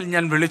ആത്മാവിൽ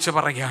ഞാൻ വിളിച്ചു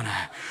പറയുകയാണ്.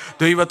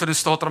 ദൈവത്തിന്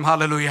സ്തോത്രം,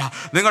 ഹല്ലേലൂയ.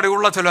 നിങ്ങളുടെ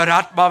ഉള്ളത്തിൽ ഒരു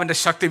ആത്മാവിൻ്റെ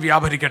ശക്തി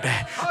വ്യാപരിക്കട്ടെ.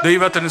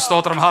 ദൈവത്തിന്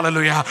സ്തോത്രം,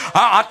 ഹല്ലേലൂയ.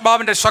 ആ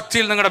ആത്മാവിൻ്റെ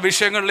ശക്തിയിൽ നിങ്ങളുടെ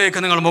വിഷയങ്ങളിലേക്ക്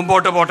നിങ്ങൾ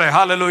മുമ്പോട്ട് പോട്ടെ.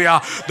 ഹല്ലേലൂയ.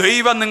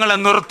 ദൈവം നിങ്ങളെ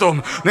നിർത്തും.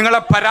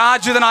 നിങ്ങളെ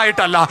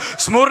പരാജിതനായിട്ടല്ല.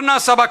 സ്മുർണ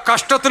സഭ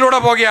കഷ്ടത്തിലൂടെ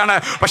പോകുകയാണ്,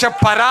 പക്ഷെ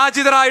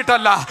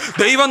പരാജിതരായിട്ടല്ല.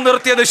 ദൈവം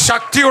നിർത്തിയത്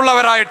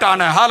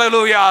ശക്തിയുള്ളവരായിട്ടാണ്.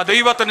 ഹല്ലേലൂയ.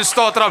 ദൈവത്തിന്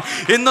സ്തോത്രം.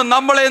 ഇന്ന്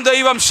നമ്മളെയും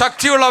ദൈവം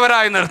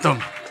ശക്തിയുള്ളവരായി നിർത്തും.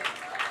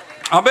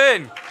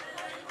 ആമേൻ.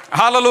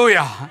 ഹല്ലേലൂയ.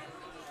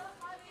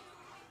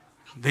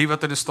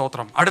 ദൈവത്തിന്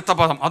സ്തോത്രം. അടുത്ത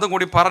പദം അതും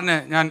കൂടി പറഞ്ഞ്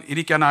ഞാൻ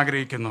ഇരിക്കാൻ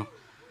ആഗ്രഹിക്കുന്നു.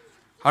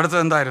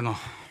 അടുത്തത് എന്തായിരുന്നു?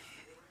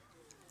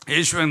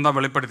 യേശു എന്താ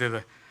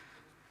വെളിപ്പെടുത്തിയത്?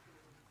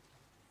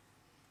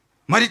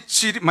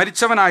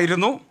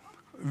 മരിച്ചവനായിരുന്നു,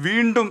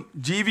 വീണ്ടും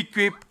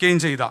ജീവിക്കുകയും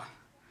ചെയ്ത.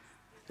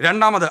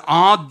 രണ്ടാമത്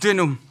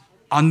ആദ്യനും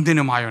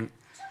അന്ത്യനുമായവൻ.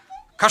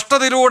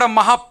 കഷ്ടതയിലൂടെ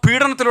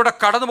മഹാപീഡനത്തിലൂടെ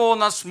കടന്നു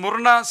പോകുന്ന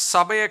സ്മുർണ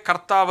സഭയെ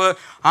കർത്താവ്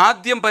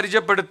ആദ്യം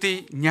പരിചയപ്പെടുത്തി,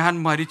 ഞാൻ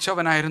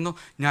മരിച്ചവനായിരുന്നു,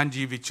 ഞാൻ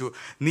ജീവിച്ചു.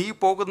 നീ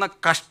പോകുന്ന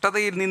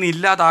കഷ്ടതയിൽ നിന്ന്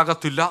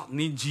ഇല്ലാതാകത്തില്ല,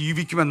 നീ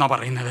ജീവിക്കുമെന്നാണ്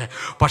പറയുന്നത്.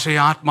 പക്ഷേ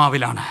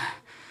ആത്മാവിലാണ്.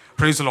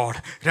 Praise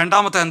Lord.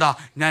 രണ്ടാമത്തെ എന്താ?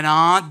 ഞാൻ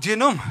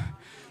ആദ്യനും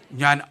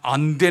ഞാൻ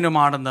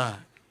അന്ത്യനുമാണെന്ന്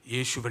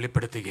യേശു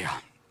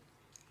വെളിപ്പെടുത്തുകയാണ്.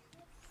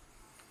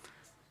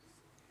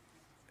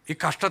 ഈ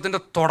കഷ്ടത്തിൻ്റെ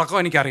തുടക്കം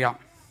എനിക്കറിയാം,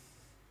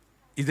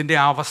 ഇതിൻ്റെ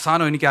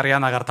അവസാനം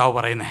എനിക്കറിയാമെന്നാണ് കർത്താവ്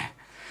പറയുന്നത്.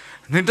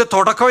 നിൻ്റെ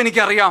തുടക്കം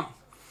എനിക്കറിയാം,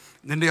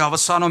 നിൻ്റെ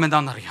അവസാനം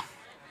എന്താണെന്നറിയാം.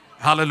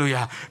 ഹല്ലേലൂയ.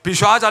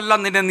 പിശാചല്ല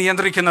നിന്നെ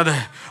നിയന്ത്രിക്കുന്നത്,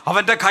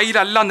 അവൻ്റെ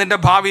കയ്യിലല്ല നിൻ്റെ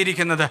ഭാവി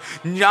ഇരിക്കുന്നത്.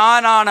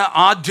 ഞാനാണ്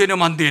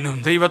ആദ്യനും അന്ത്യനും.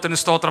 ദൈവത്തിന്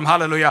സ്തോത്രം.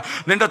 ഹല്ലേലൂയ.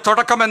 നിൻ്റെ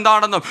തുടക്കം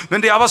എന്താണെന്നും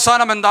നിൻ്റെ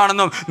അവസാനം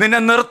എന്താണെന്നും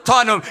നിന്നെ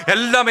നിർത്താനും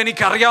എല്ലാം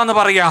എനിക്കറിയാമെന്ന്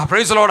പറയാ.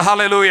 Praise Lord.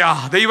 ഹല്ലേലൂയ.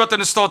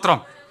 ദൈവത്തിന് സ്തോത്രം.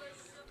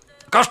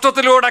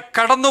 കഷ്ടത്തിലൂടെ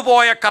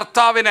കടന്നുപോയ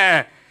കർത്താവിന്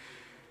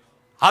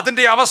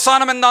അതിൻ്റെ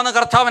അവസാനം എന്താണെന്ന്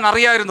കർത്താവിന്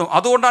അറിയായിരുന്നു.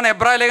 അതുകൊണ്ടാണ്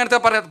എബ്രായ ലേഖനത്തെ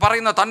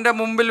പറയുന്നത്, തൻ്റെ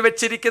മുമ്പിൽ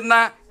വെച്ചിരിക്കുന്ന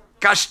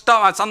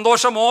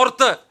സന്തോഷം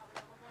ഓർത്ത്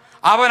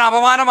അവൻ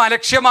അപമാനം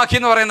അലക്ഷ്യമാക്കി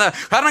എന്ന് പറയുന്നത്.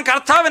 കാരണം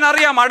കർത്താവിന്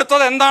അറിയാം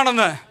അടുത്തത്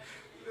എന്താണെന്ന്.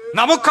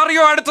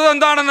 നമുക്കറിയോ അടുത്തത്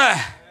എന്താണെന്ന്.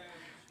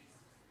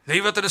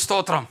 ദൈവത്തിന്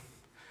സ്തോത്രം.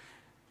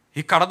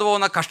 ഈ കടന്നു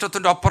പോകുന്ന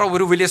കഷ്ടത്തിൻ്റെ അപ്പുറം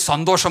ഒരു വലിയ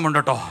സന്തോഷമുണ്ട്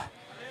കേട്ടോ.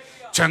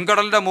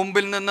 ചെങ്കടലിൻ്റെ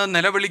മുമ്പിൽ നിന്ന്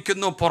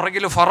നിലവിളിക്കുന്നു,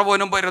 പുറകിൽ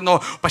ഫറവോനും വരുന്നു.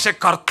 പക്ഷെ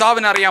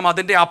കർത്താവിനറിയാം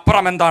അതിൻ്റെ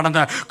അപ്പുറം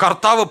എന്താണെന്ന്.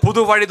 കർത്താവ്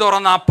പുതുവഴി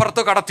തുറന്ന്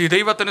അപ്പുറത്ത് കടത്തി.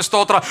 ദൈവത്തിന്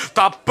സ്തോത്രം.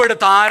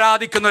 തപ്പെടുത്ത്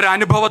ആരാധിക്കുന്ന ഒരു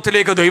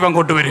അനുഭവത്തിലേക്ക് ദൈവം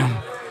കൊണ്ടുവരും.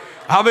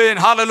 ആമേൻ.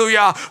 ഹല്ലേലൂയ.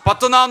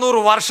 400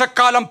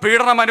 വർഷക്കാലം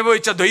പീഡനം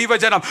അനുഭവിച്ച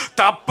ദൈവജനം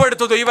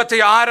തപ്പെടുത്ത് ദൈവത്തെ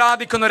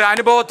ആരാധിക്കുന്ന ഒരു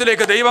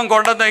അനുഭവത്തിലേക്ക് ദൈവം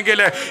കൊണ്ടുവന്നെങ്കിൽ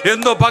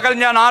ഇന്ന് പകൽ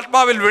ഞാൻ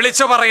ആത്മാവിൽ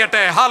വിളിച്ചു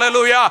പറയട്ടെ.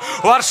 ഹല്ലേലൂയ.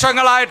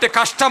 വർഷങ്ങളായിട്ട്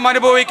കഷ്ടം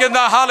അനുഭവിക്കുന്ന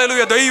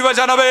ഹല്ലേലൂയ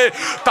ദൈവജനമേ,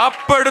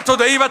 തപ്പെടുത്ത്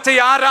ദൈവത്തെ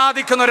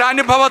ആരാധിക്കുന്ന ഒരു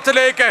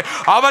അനുഭവത്തിലേക്ക്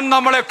അവൻ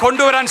നമ്മളെ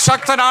കൊണ്ടുവരാൻ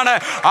ശക്തനാണ്.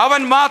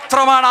 അവൻ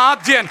മാത്രമാണ്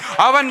ആദ്യൻ,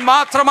 അവൻ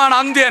മാത്രമാണ്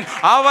അന്ത്യൻ.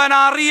 അവൻ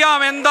അറിയാം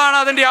എന്താണ്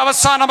അതിൻ്റെ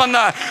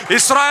അവസാനമെന്ന്.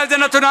 ഇസ്രായേൽ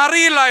ജനത്തിന്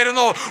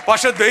അറിയില്ലായിരുന്നു,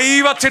 പക്ഷെ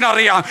ദൈവത്തിനറിയാം.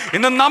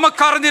 ഇന്ന്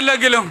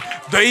നമുക്കറിഞ്ഞില്ലെങ്കിലും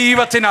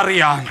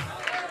ദൈവത്തിനറിയാം.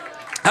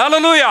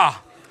 ഹല്ലേലൂയ.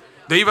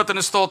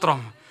 ദൈവത്തിന് സ്തോത്രം.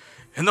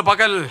 ഇന്ന്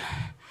പകൽ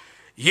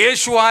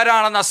യേശു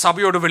ആരാണെന്ന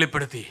സഭയോട്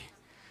വെളിപ്പെടുത്തി.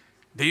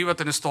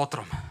 ദൈവത്തിന്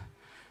സ്തോത്രം.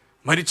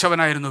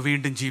 മരിച്ചവനായിരുന്നു,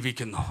 വീണ്ടും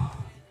ജീവിക്കുന്നു.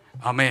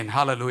 ആമേൻ.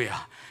 ഹല്ലേലൂയ.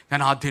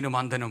 ഞാൻ ആദ്യനും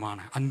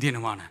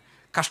അന്ത്യനുമാണ്.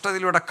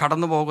 കഷ്ടതയിലൂടെ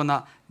കടന്നു പോകുന്ന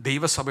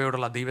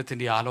ദൈവസഭയോടുള്ള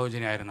ദൈവത്തിൻ്റെ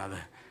ആലോചനയായിരുന്നു അത്.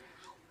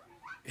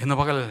 ഇന്ന്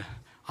പകൽ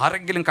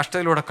ആരെങ്കിലും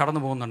കഷ്ടതയിലൂടെ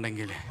കടന്നു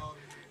പോകുന്നുണ്ടെങ്കിൽ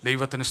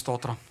ദൈവത്തിന്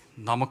സ്തോത്രം,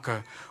 നമുക്ക്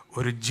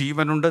ഒരു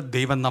ജീവനുണ്ട്.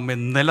 ദൈവം നമ്മെ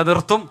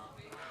നിലനിർത്തും.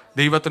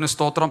 ദൈവത്തിന്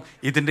സ്തോത്രം.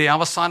 ഇതിൻ്റെ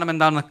അവസാനം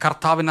എന്താണെന്ന്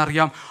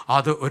കർത്താവിനറിയാം.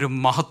 അത് ഒരു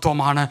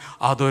മഹത്വമാണ്,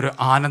 അതൊരു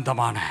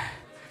ആനന്ദമാണ്.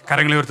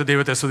 കരങ്ങളെ ഉയർത്തി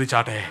ദൈവത്തെ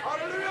സ്തുതിച്ചാട്ടെ.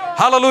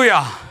 ഹല്ലേലൂയ.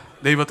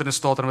 ദൈവത്തിന്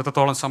സ്തോത്രം.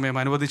 ഇത്രത്തോളം സമയം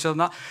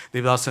അനുവദിച്ചതെന്ന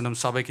ദൈവദാസനും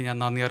സഭയ്ക്ക് ഞാൻ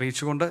നന്ദി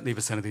അറിയിച്ചുകൊണ്ട്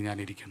ദൈവസന്നിധി ഞാൻ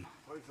ഇരിക്കുന്നു.